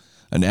include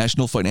a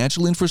national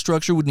financial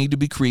infrastructure would need to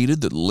be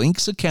created that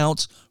links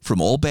accounts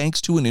from all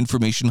banks to an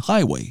information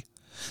highway.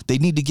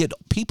 They'd need to get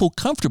people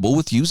comfortable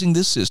with using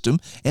this system,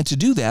 and to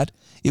do that,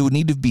 it would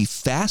need to be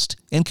fast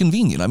and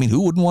convenient. I mean,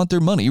 who wouldn't want their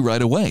money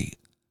right away?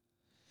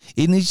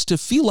 It needs to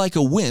feel like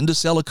a win to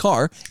sell a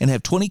car and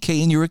have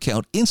 $20,000 in your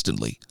account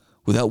instantly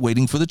without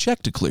waiting for the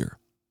check to clear.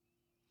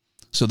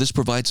 So this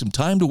provides some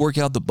time to work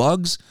out the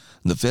bugs,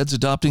 and the folks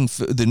adopting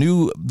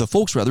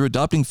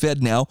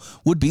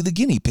FedNow would be the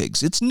guinea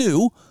pigs. It's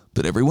new,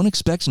 but everyone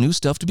expects new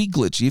stuff to be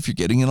glitchy. If you're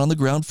getting in on the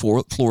ground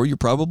floor, you're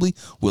probably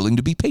willing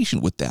to be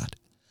patient with that.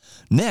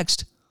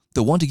 Next,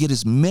 they'll want to get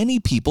as many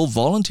people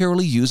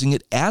voluntarily using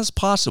it as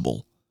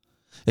possible.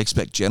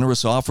 Expect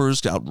generous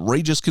offers,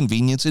 outrageous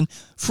convenience, and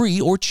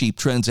free or cheap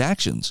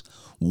transactions.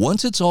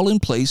 Once it's all in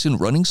place and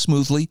running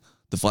smoothly,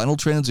 the final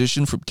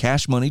transition from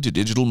cash money to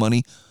digital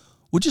money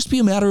would just be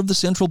a matter of the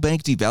central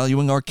bank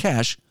devaluing our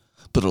cash,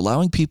 but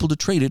allowing people to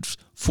trade it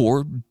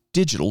for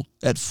digital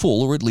at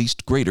full or at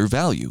least greater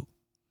value.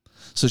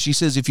 So she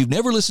says, if you've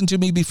never listened to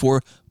me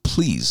before,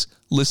 please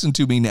listen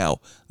to me now.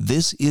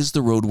 This is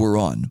the road we're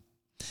on.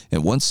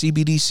 And once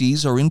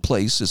CBDCs are in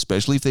place,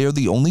 especially if they are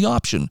the only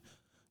option,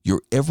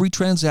 your every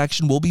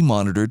transaction will be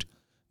monitored,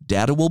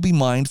 data will be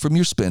mined from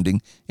your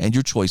spending, and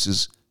your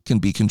choices can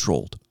be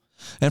controlled.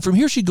 And from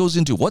here she goes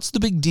into what's the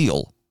big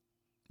deal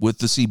with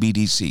the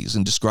CBDCs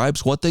and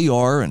describes what they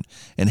are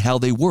and how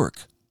they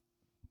work.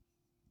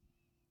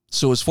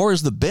 So as far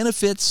as the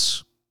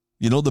benefits,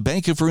 the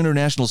Bank for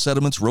International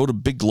Settlements wrote a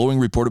big glowing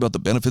report about the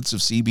benefits of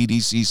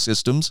CBDC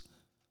systems.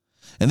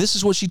 And this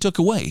is what she took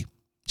away.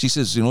 She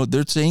says,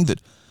 they're saying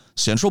that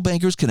central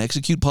bankers can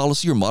execute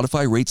policy or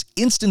modify rates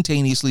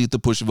instantaneously at the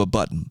push of a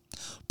button.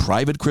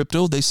 Private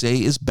crypto, they say,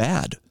 is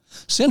bad.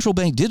 Central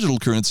bank digital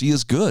currency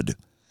is good.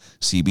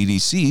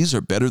 CBDCs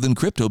are better than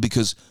crypto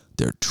because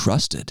they're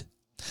trusted.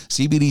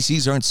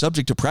 CBDCs aren't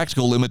subject to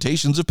practical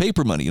limitations of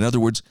paper money. In other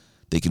words,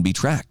 they can be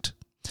tracked.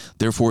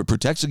 Therefore, it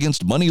protects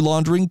against money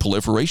laundering,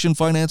 proliferation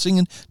financing,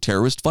 and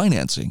terrorist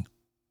financing.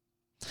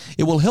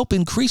 It will help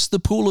increase the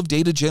pool of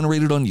data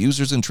generated on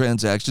users and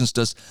transactions,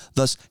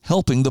 thus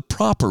helping the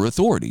proper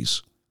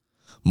authorities.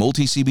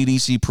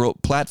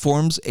 Multi-CBDC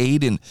platforms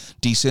aid in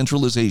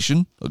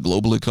decentralization, a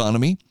global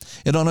economy,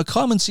 and on a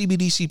common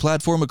CBDC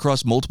platform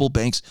across multiple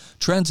banks,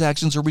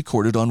 transactions are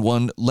recorded on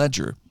one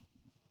ledger.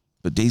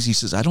 But Daisy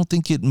says, I don't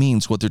think it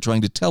means what they're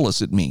trying to tell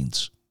us it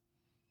means.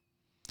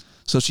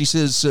 So she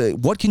says,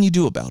 what can you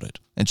do about it?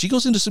 And she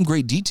goes into some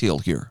great detail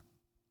here.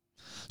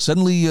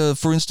 Suddenly,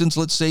 for instance,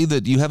 let's say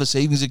that you have a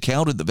savings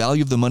account and the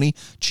value of the money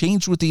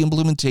changed with the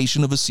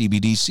implementation of a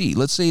CBDC.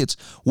 Let's say it's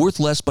worth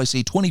less by,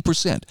 say,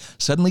 20%.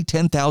 Suddenly,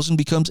 10,000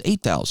 becomes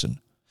 8,000.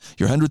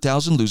 Your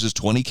 100,000 loses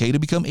 20K to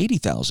become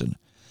 80,000.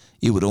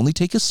 It would only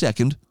take a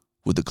second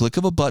with the click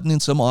of a button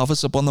in some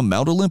office up on the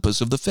Mount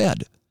Olympus of the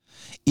Fed.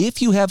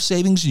 If you have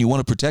savings and you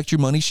want to protect your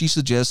money, she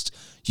suggests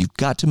you've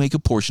got to make a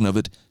portion of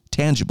it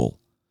tangible.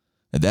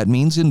 And that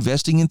means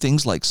investing in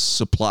things like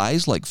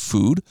supplies like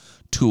food,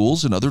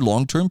 tools, and other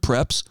long-term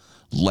preps,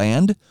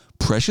 land,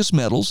 precious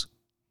metals.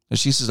 And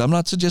she says, I'm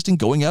not suggesting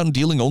going out and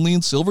dealing only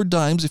in silver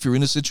dimes if you're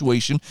in a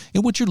situation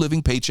in which you're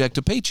living paycheck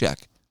to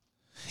paycheck.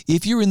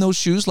 If you're in those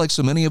shoes like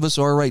so many of us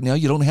are right now,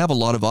 you don't have a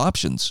lot of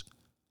options.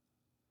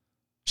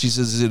 She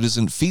says it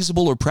isn't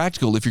feasible or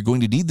practical if you're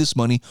going to need this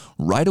money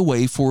right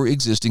away for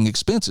existing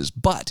expenses.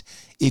 But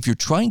if you're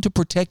trying to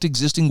protect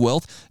existing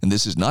wealth, and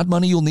this is not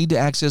money you'll need to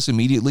access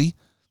immediately,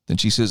 then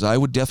she says, I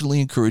would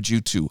definitely encourage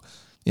you to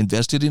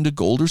invest it into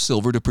gold or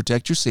silver to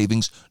protect your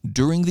savings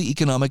during the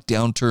economic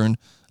downturn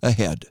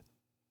ahead.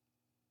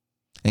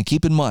 And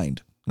keep in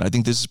mind, and I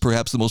think this is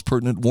perhaps the most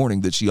pertinent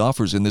warning that she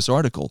offers in this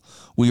article,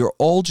 we are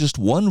all just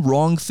one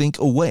wrong think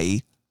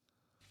away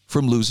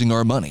from losing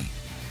our money.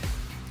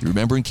 You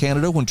remember in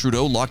Canada when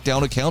Trudeau locked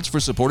down accounts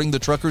for supporting the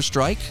trucker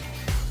strike?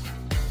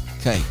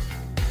 Okay.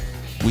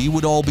 We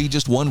would all be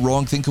just one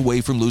wrong think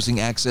away from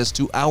losing access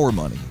to our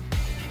money.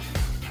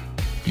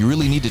 You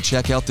really need to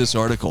check out this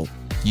article.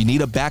 You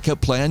need a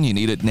backup plan. You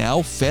need it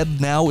now.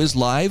 FedNow is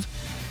live.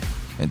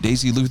 And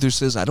Daisy Luther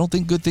says, I don't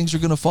think good things are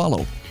going to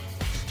follow.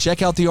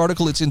 Check out the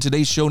article. It's in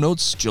today's show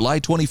notes, July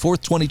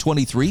 24th,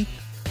 2023,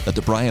 at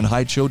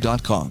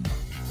thebryanhydeshow.com.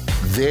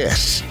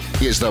 This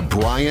is The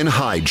Bryan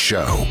Hyde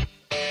Show.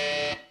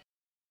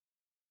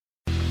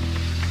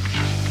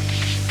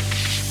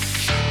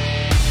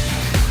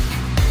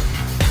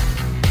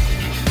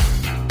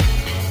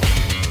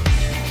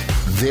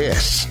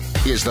 This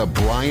is The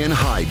Bryan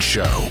Hyde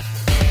Show.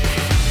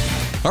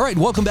 All right,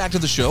 welcome back to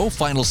the show.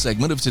 Final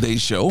segment of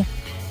today's show.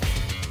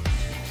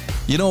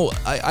 You know,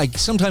 I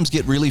sometimes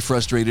get really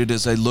frustrated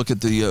as I look at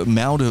the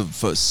amount of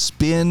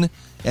spin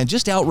and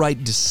just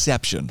outright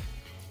deception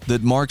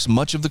that marks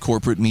much of the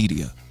corporate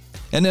media.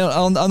 And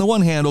on the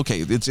one hand,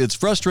 okay, it's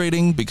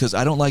frustrating because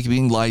I don't like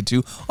being lied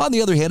to. On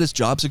the other hand, it's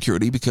job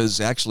security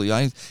because actually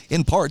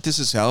in part, this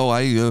is how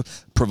I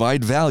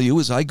provide value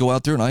is I go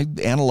out there and I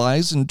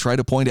analyze and try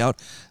to point out,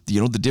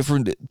 the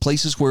different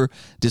places where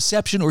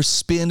deception or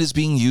spin is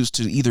being used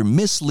to either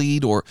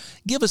mislead or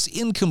give us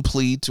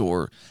incomplete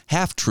or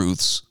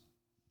half-truths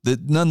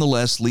that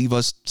nonetheless leave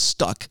us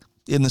stuck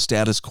in the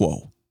status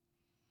quo.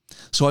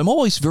 So I'm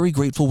always very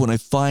grateful when I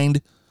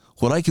find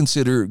what I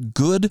consider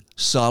good,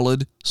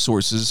 solid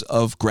sources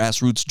of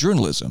grassroots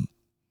journalism.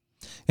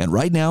 And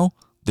right now,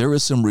 there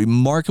is some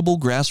remarkable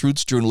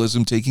grassroots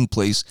journalism taking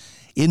place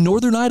in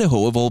northern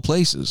Idaho, of all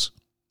places.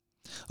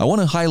 I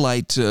want to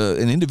highlight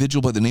an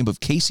individual by the name of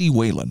Casey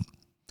Whalen.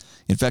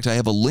 In fact, I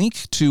have a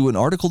link to an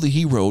article that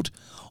he wrote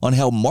on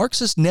how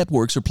Marxist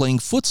networks are playing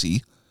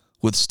footsie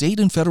with state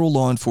and federal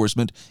law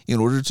enforcement in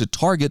order to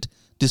target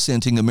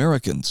dissenting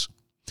Americans.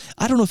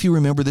 I don't know if you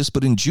remember this,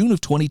 but in June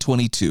of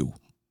 2022,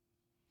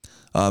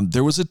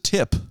 there was a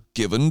tip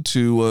given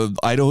to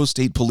Idaho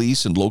State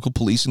Police and local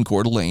police in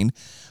Coeur d'Alene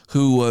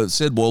who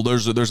said, well,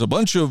 there's a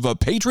bunch of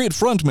Patriot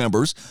Front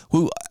members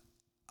who,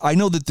 I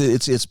know that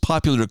it's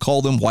popular to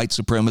call them white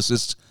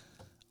supremacists.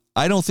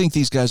 I don't think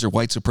these guys are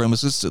white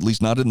supremacists, at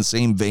least not in the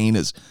same vein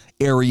as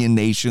Aryan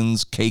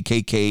Nations,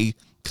 KKK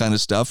kind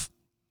of stuff.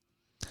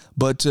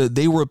 But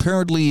they were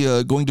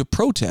apparently going to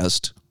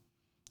protest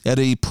at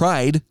a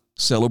pride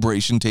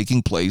celebration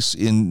taking place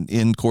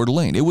in Coeur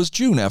d'Alene. It was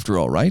June, after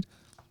all, right?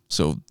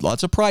 So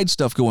lots of pride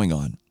stuff going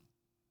on.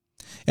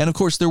 And, of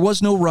course, there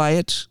was no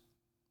riot,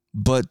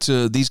 but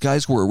these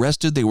guys were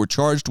arrested. They were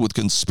charged with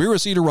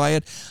conspiracy to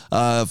riot.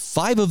 5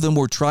 of them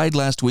were tried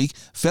last week,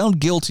 found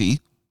guilty,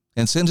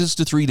 and sentenced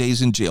to 3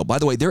 days in jail. By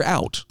the way, they're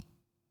out.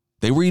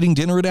 They were eating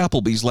dinner at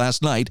Applebee's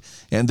last night,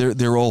 and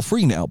they're all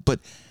free now.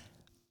 But,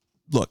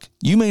 look,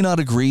 you may not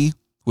agree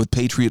with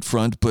Patriot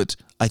Front, but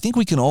I think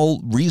we can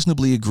all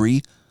reasonably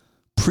agree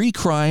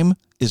pre-crime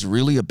is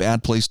really a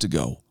bad place to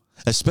go.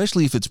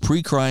 Especially if it's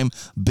pre-crime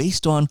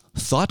based on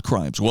thought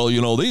crimes. Well,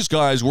 these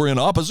guys were in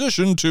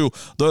opposition to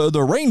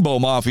the Rainbow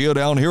Mafia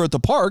down here at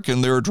the park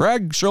and their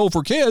drag show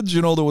for kids,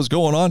 that was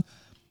going on.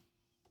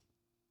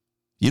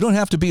 You don't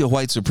have to be a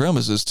white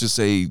supremacist to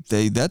say,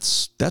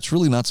 that's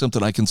really not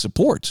something I can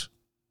support.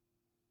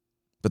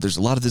 But there's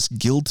a lot of this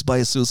guilt by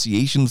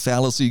association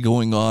fallacy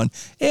going on.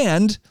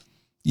 And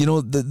You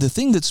know, the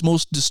thing that's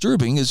most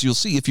disturbing is you'll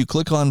see if you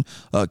click on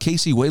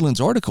Casey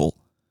Whalen's article,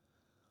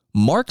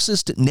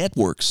 Marxist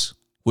networks,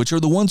 which are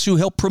the ones who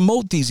help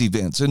promote these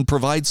events and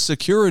provide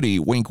security,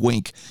 wink,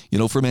 wink,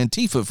 from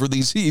Antifa for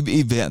these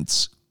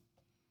events.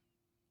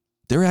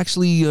 They're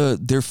actually,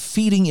 they're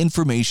feeding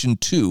information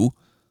to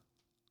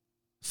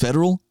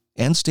federal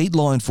and state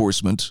law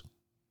enforcement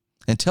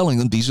and telling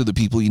them these are the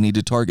people you need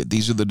to target.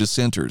 These are the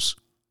dissenters.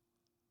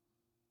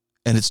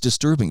 And it's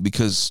disturbing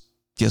because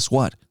guess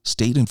what?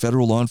 State and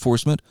federal law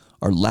enforcement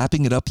are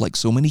lapping it up like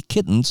so many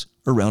kittens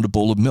around a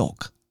bowl of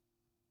milk.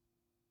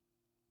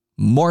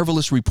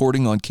 Marvelous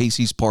reporting on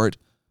Casey's part.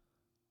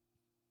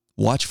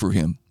 Watch for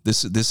him.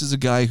 This is a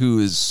guy who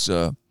is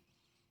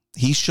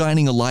he's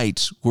shining a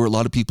light where a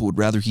lot of people would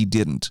rather he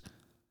didn't,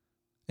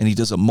 and he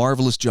does a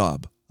marvelous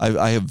job.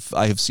 I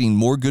have seen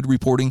more good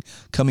reporting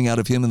coming out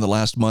of him in the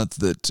last month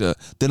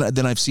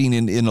than I've seen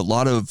in a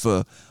lot of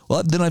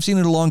than I've seen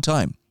in a long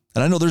time.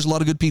 And I know there's a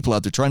lot of good people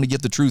out there trying to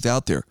get the truth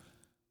out there.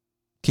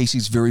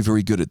 Casey's very,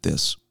 very good at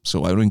this,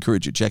 so I would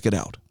encourage you, check it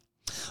out.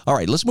 All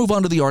right, let's move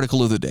on to the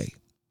article of the day.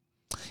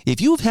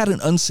 If you have had an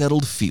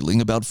unsettled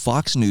feeling about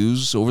Fox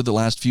News over the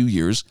last few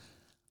years,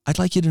 I'd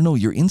like you to know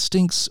your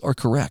instincts are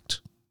correct.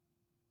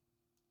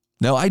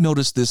 Now, I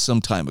noticed this some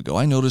time ago.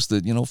 I noticed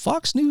that,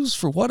 Fox News,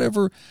 for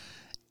whatever,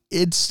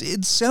 it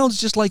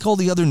sounds just like all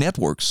the other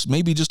networks,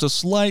 maybe just a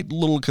slight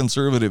little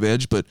conservative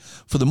edge, but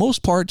for the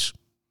most part,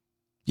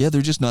 yeah,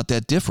 they're just not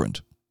that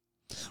different.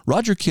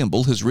 Roger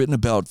Kimball has written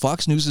about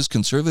Fox News'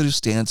 conservative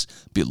stance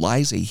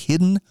belies a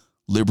hidden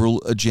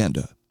liberal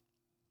agenda.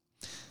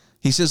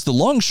 He says the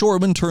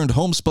longshoreman turned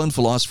homespun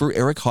philosopher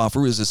Eric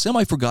Hoffer is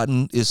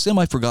semi-forgotten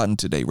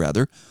today,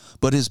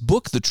 but his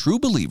book, The True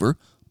Believer,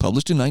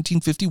 published in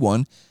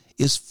 1951,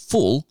 is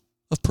full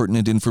of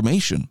pertinent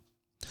information.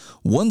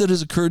 One that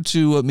has occurred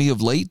to me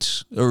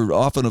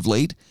often of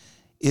late,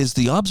 is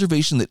the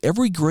observation that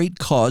every great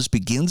cause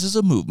begins as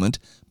a movement,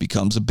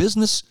 becomes a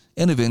business,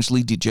 and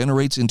eventually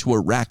degenerates into a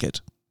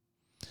racket.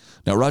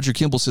 Now, Roger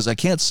Kimball says, I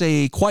can't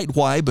say quite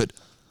why, but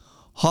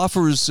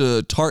Hoffer's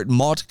tart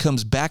mot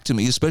comes back to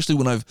me, especially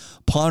when I've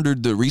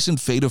pondered the recent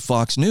fate of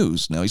Fox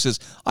News. Now, he says,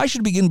 I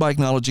should begin by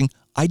acknowledging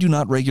I do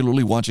not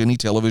regularly watch any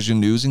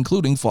television news,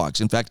 including Fox.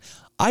 In fact,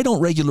 I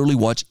don't regularly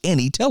watch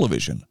any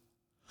television.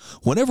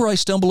 Whenever I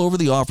stumble over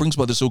the offerings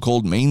by the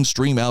so-called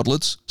mainstream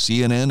outlets,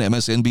 CNN,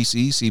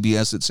 MSNBC,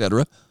 CBS,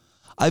 etc.,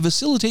 I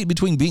vacillate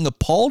between being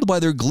appalled by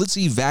their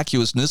glitzy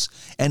vacuousness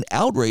and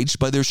outraged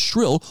by their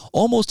shrill,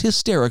 almost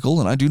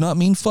hysterical, and I do not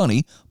mean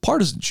funny,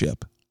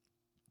 partisanship.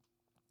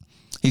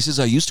 He says,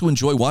 I used to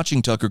enjoy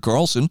watching Tucker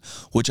Carlson,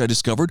 which I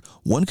discovered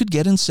one could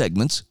get in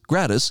segments,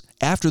 gratis,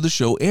 after the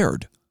show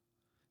aired.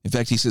 In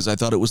fact, he says, I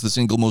thought it was the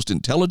single most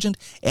intelligent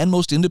and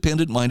most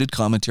independent-minded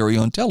commentary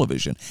on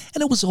television,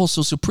 and it was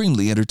also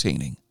supremely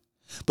entertaining.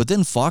 But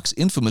then Fox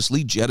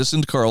infamously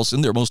jettisoned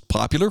Carlson, their most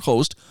popular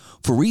host,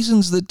 for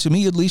reasons that to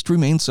me at least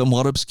remain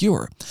somewhat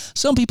obscure.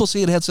 Some people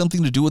say it had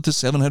something to do with the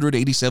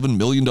 $787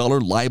 million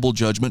libel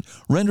judgment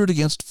rendered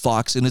against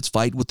Fox in its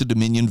fight with the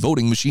Dominion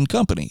voting machine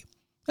company.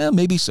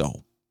 Maybe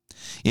so.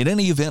 In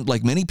any event,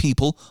 like many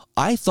people,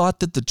 I thought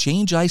that the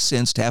change I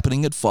sensed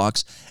happening at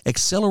Fox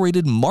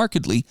accelerated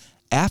markedly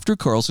after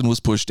Carlson was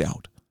pushed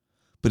out.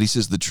 But he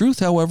says the truth,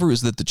 however,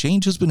 is that the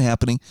change has been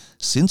happening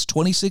since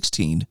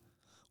 2016,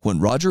 when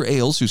Roger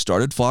Ailes, who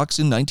started Fox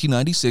in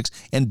 1996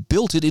 and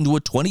built it into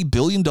a $20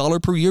 billion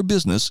per year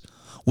business,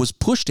 was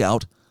pushed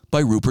out by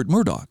Rupert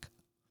Murdoch.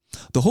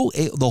 The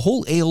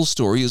whole Ailes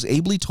story is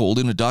ably told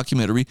in a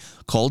documentary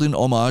called in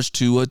homage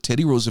to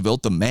Teddy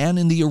Roosevelt, The Man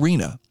in the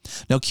Arena.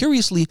 Now,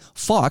 curiously,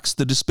 Fox,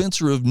 the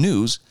dispenser of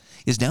news,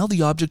 is now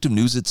the object of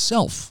news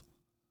itself,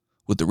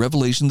 with the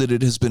revelation that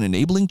it has been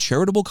enabling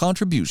charitable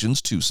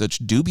contributions to such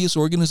dubious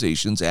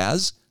organizations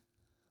as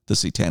the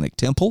Satanic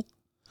Temple,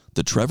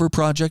 the Trevor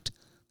Project,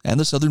 and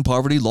the Southern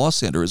Poverty Law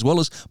Center, as well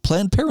as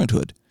Planned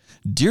Parenthood,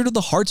 dear to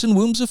the hearts and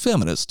wombs of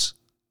feminists,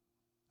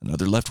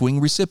 another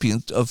left-wing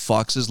recipient of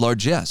Fox's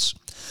largesse.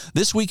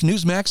 This week,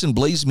 Newsmax and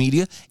Blaze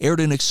Media aired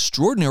an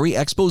extraordinary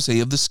expose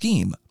of the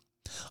scheme.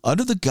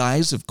 Under the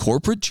guise of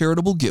corporate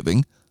charitable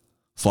giving,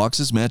 Fox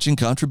is matching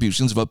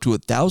contributions of up to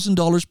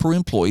 $1,000 per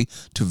employee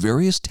to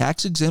various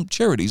tax-exempt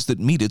charities that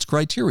meet its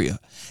criteria.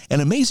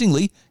 And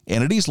amazingly,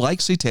 entities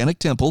like Satanic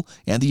Temple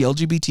and the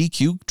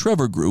LGBTQ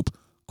Trevor Group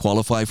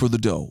qualify for the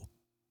dough.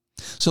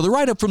 So the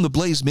write-up from the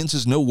Blaze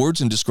minces no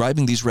words in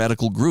describing these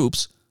radical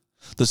groups.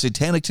 The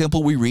Satanic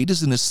Temple, we read,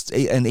 is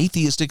an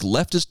atheistic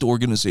leftist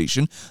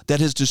organization that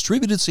has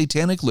distributed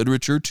satanic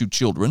literature to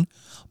children,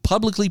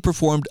 publicly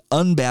performed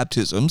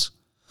unbaptisms,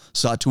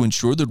 sought to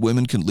ensure that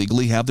women can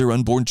legally have their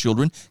unborn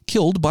children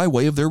killed by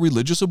way of their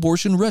religious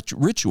abortion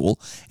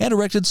ritual, and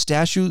erected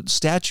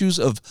statues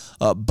of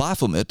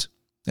Baphomet,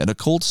 an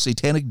occult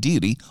satanic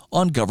deity,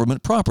 on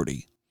government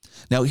property.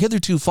 Now,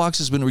 hitherto, Fox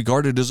has been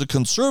regarded as a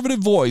conservative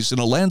voice in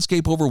a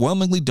landscape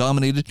overwhelmingly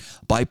dominated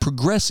by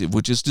progressive,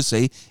 which is to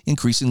say,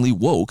 increasingly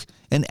woke,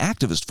 and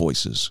activist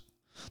voices.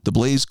 The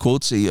Blaze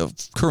quotes a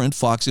current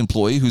Fox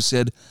employee who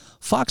said,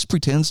 Fox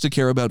pretends to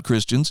care about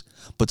Christians,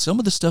 but some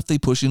of the stuff they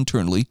push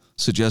internally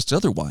suggests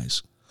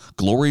otherwise.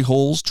 Glory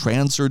holes,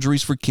 trans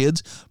surgeries for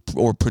kids,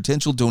 or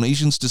potential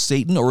donations to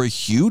Satan are a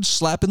huge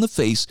slap in the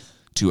face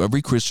to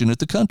every Christian at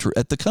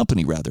the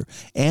company,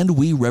 and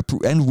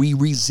we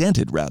resent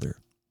it.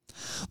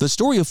 The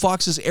story of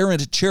Fox's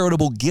errant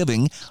charitable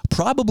giving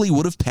probably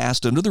would have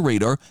passed under the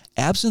radar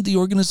absent the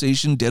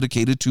organization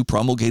dedicated to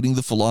promulgating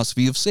the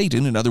philosophy of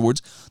Satan, in other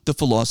words, the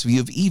philosophy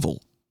of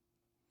evil.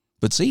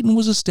 But Satan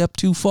was a step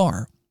too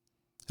far.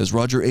 As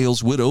Roger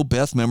Ailes' widow,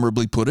 Beth,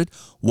 memorably put it,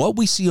 what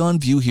we see on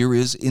view here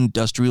is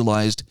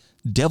industrialized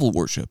devil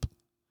worship.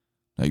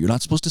 Now, you're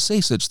not supposed to say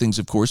such things,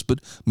 of course,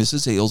 but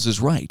Mrs. Ailes is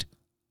right.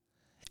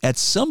 At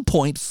some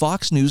point,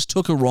 Fox News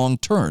took a wrong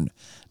turn.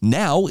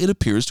 Now it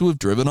appears to have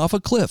driven off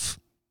a cliff.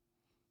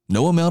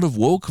 No amount of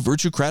woke,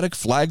 virtuocratic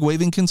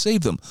flag-waving can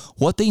save them.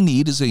 What they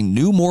need is a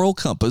new moral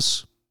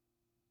compass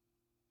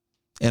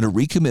and a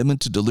recommitment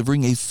to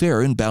delivering a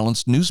fair and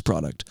balanced news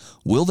product.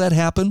 Will that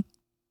happen?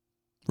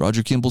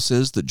 Roger Kimball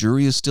says the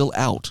jury is still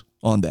out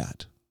on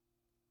that.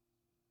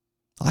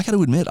 I got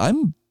to admit,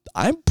 I'm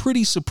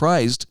pretty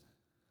surprised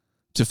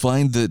to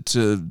find that.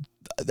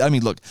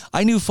 Look,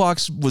 I knew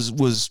Fox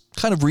was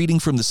kind of reading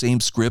from the same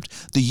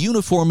script. The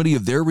uniformity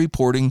of their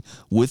reporting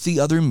with the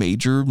other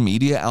major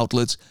media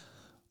outlets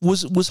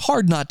was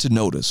hard not to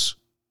notice.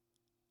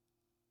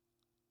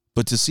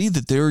 But to see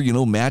that they're,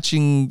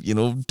 matching,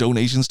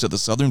 donations to the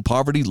Southern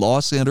Poverty Law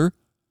Center,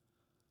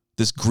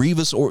 this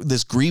grievance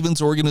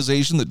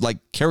organization that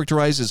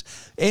characterizes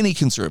any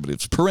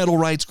conservatives, parental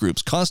rights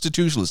groups,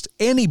 constitutionalists,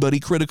 anybody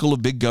critical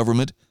of big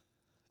government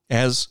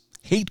as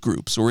hate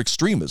groups or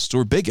extremists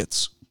or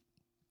bigots.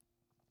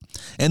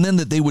 And then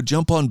that they would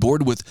jump on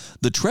board with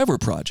the Trevor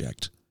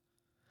Project,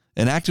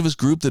 an activist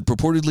group that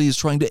purportedly is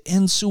trying to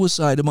end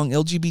suicide among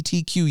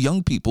LGBTQ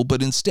young people,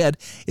 but instead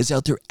is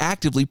out there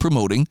actively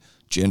promoting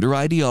gender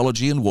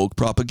ideology and woke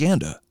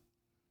propaganda.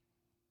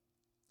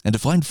 And to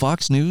find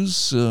Fox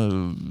News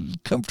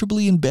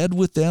comfortably in bed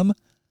with them,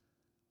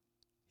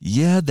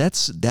 yeah,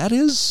 that's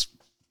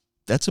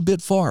a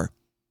bit far.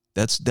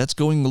 That's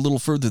going a little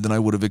further than I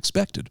would have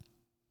expected.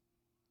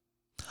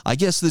 I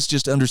guess this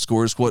just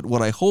underscores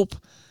what I hope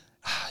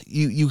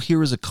you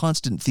hear as a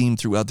constant theme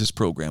throughout this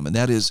program, and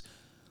that is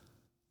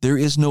there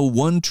is no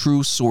one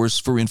true source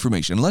for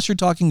information, unless you're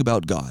talking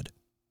about God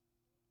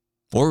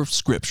or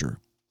Scripture.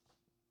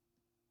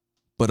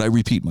 But I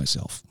repeat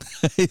myself.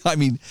 I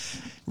mean,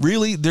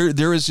 really,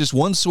 there is just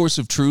one source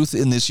of truth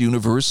in this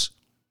universe,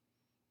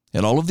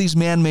 and all of these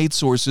man-made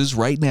sources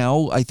right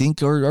now, I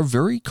think, are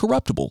very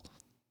corruptible.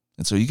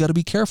 And so you got to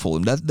be careful,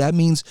 and that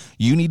means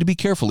you need to be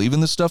careful.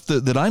 Even the stuff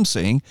that I'm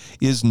saying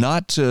is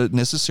not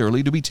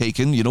necessarily to be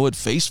taken, at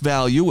face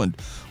value, and,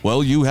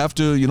 well, you have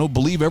to,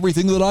 believe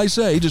everything that I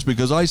say just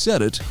because I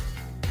said it.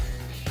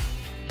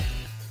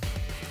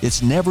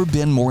 It's never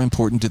been more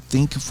important to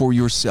think for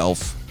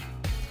yourself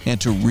and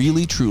to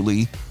really,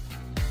 truly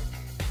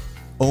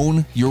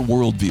own your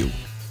worldview.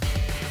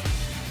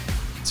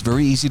 It's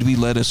very easy to be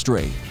led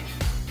astray.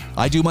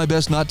 I do my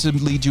best not to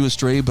lead you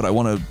astray, but I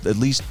want to at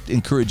least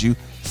encourage you,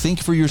 think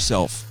for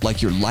yourself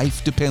like your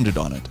life depended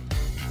on it.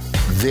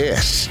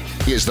 This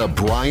is the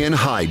Bryan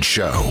Hyde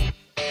Show.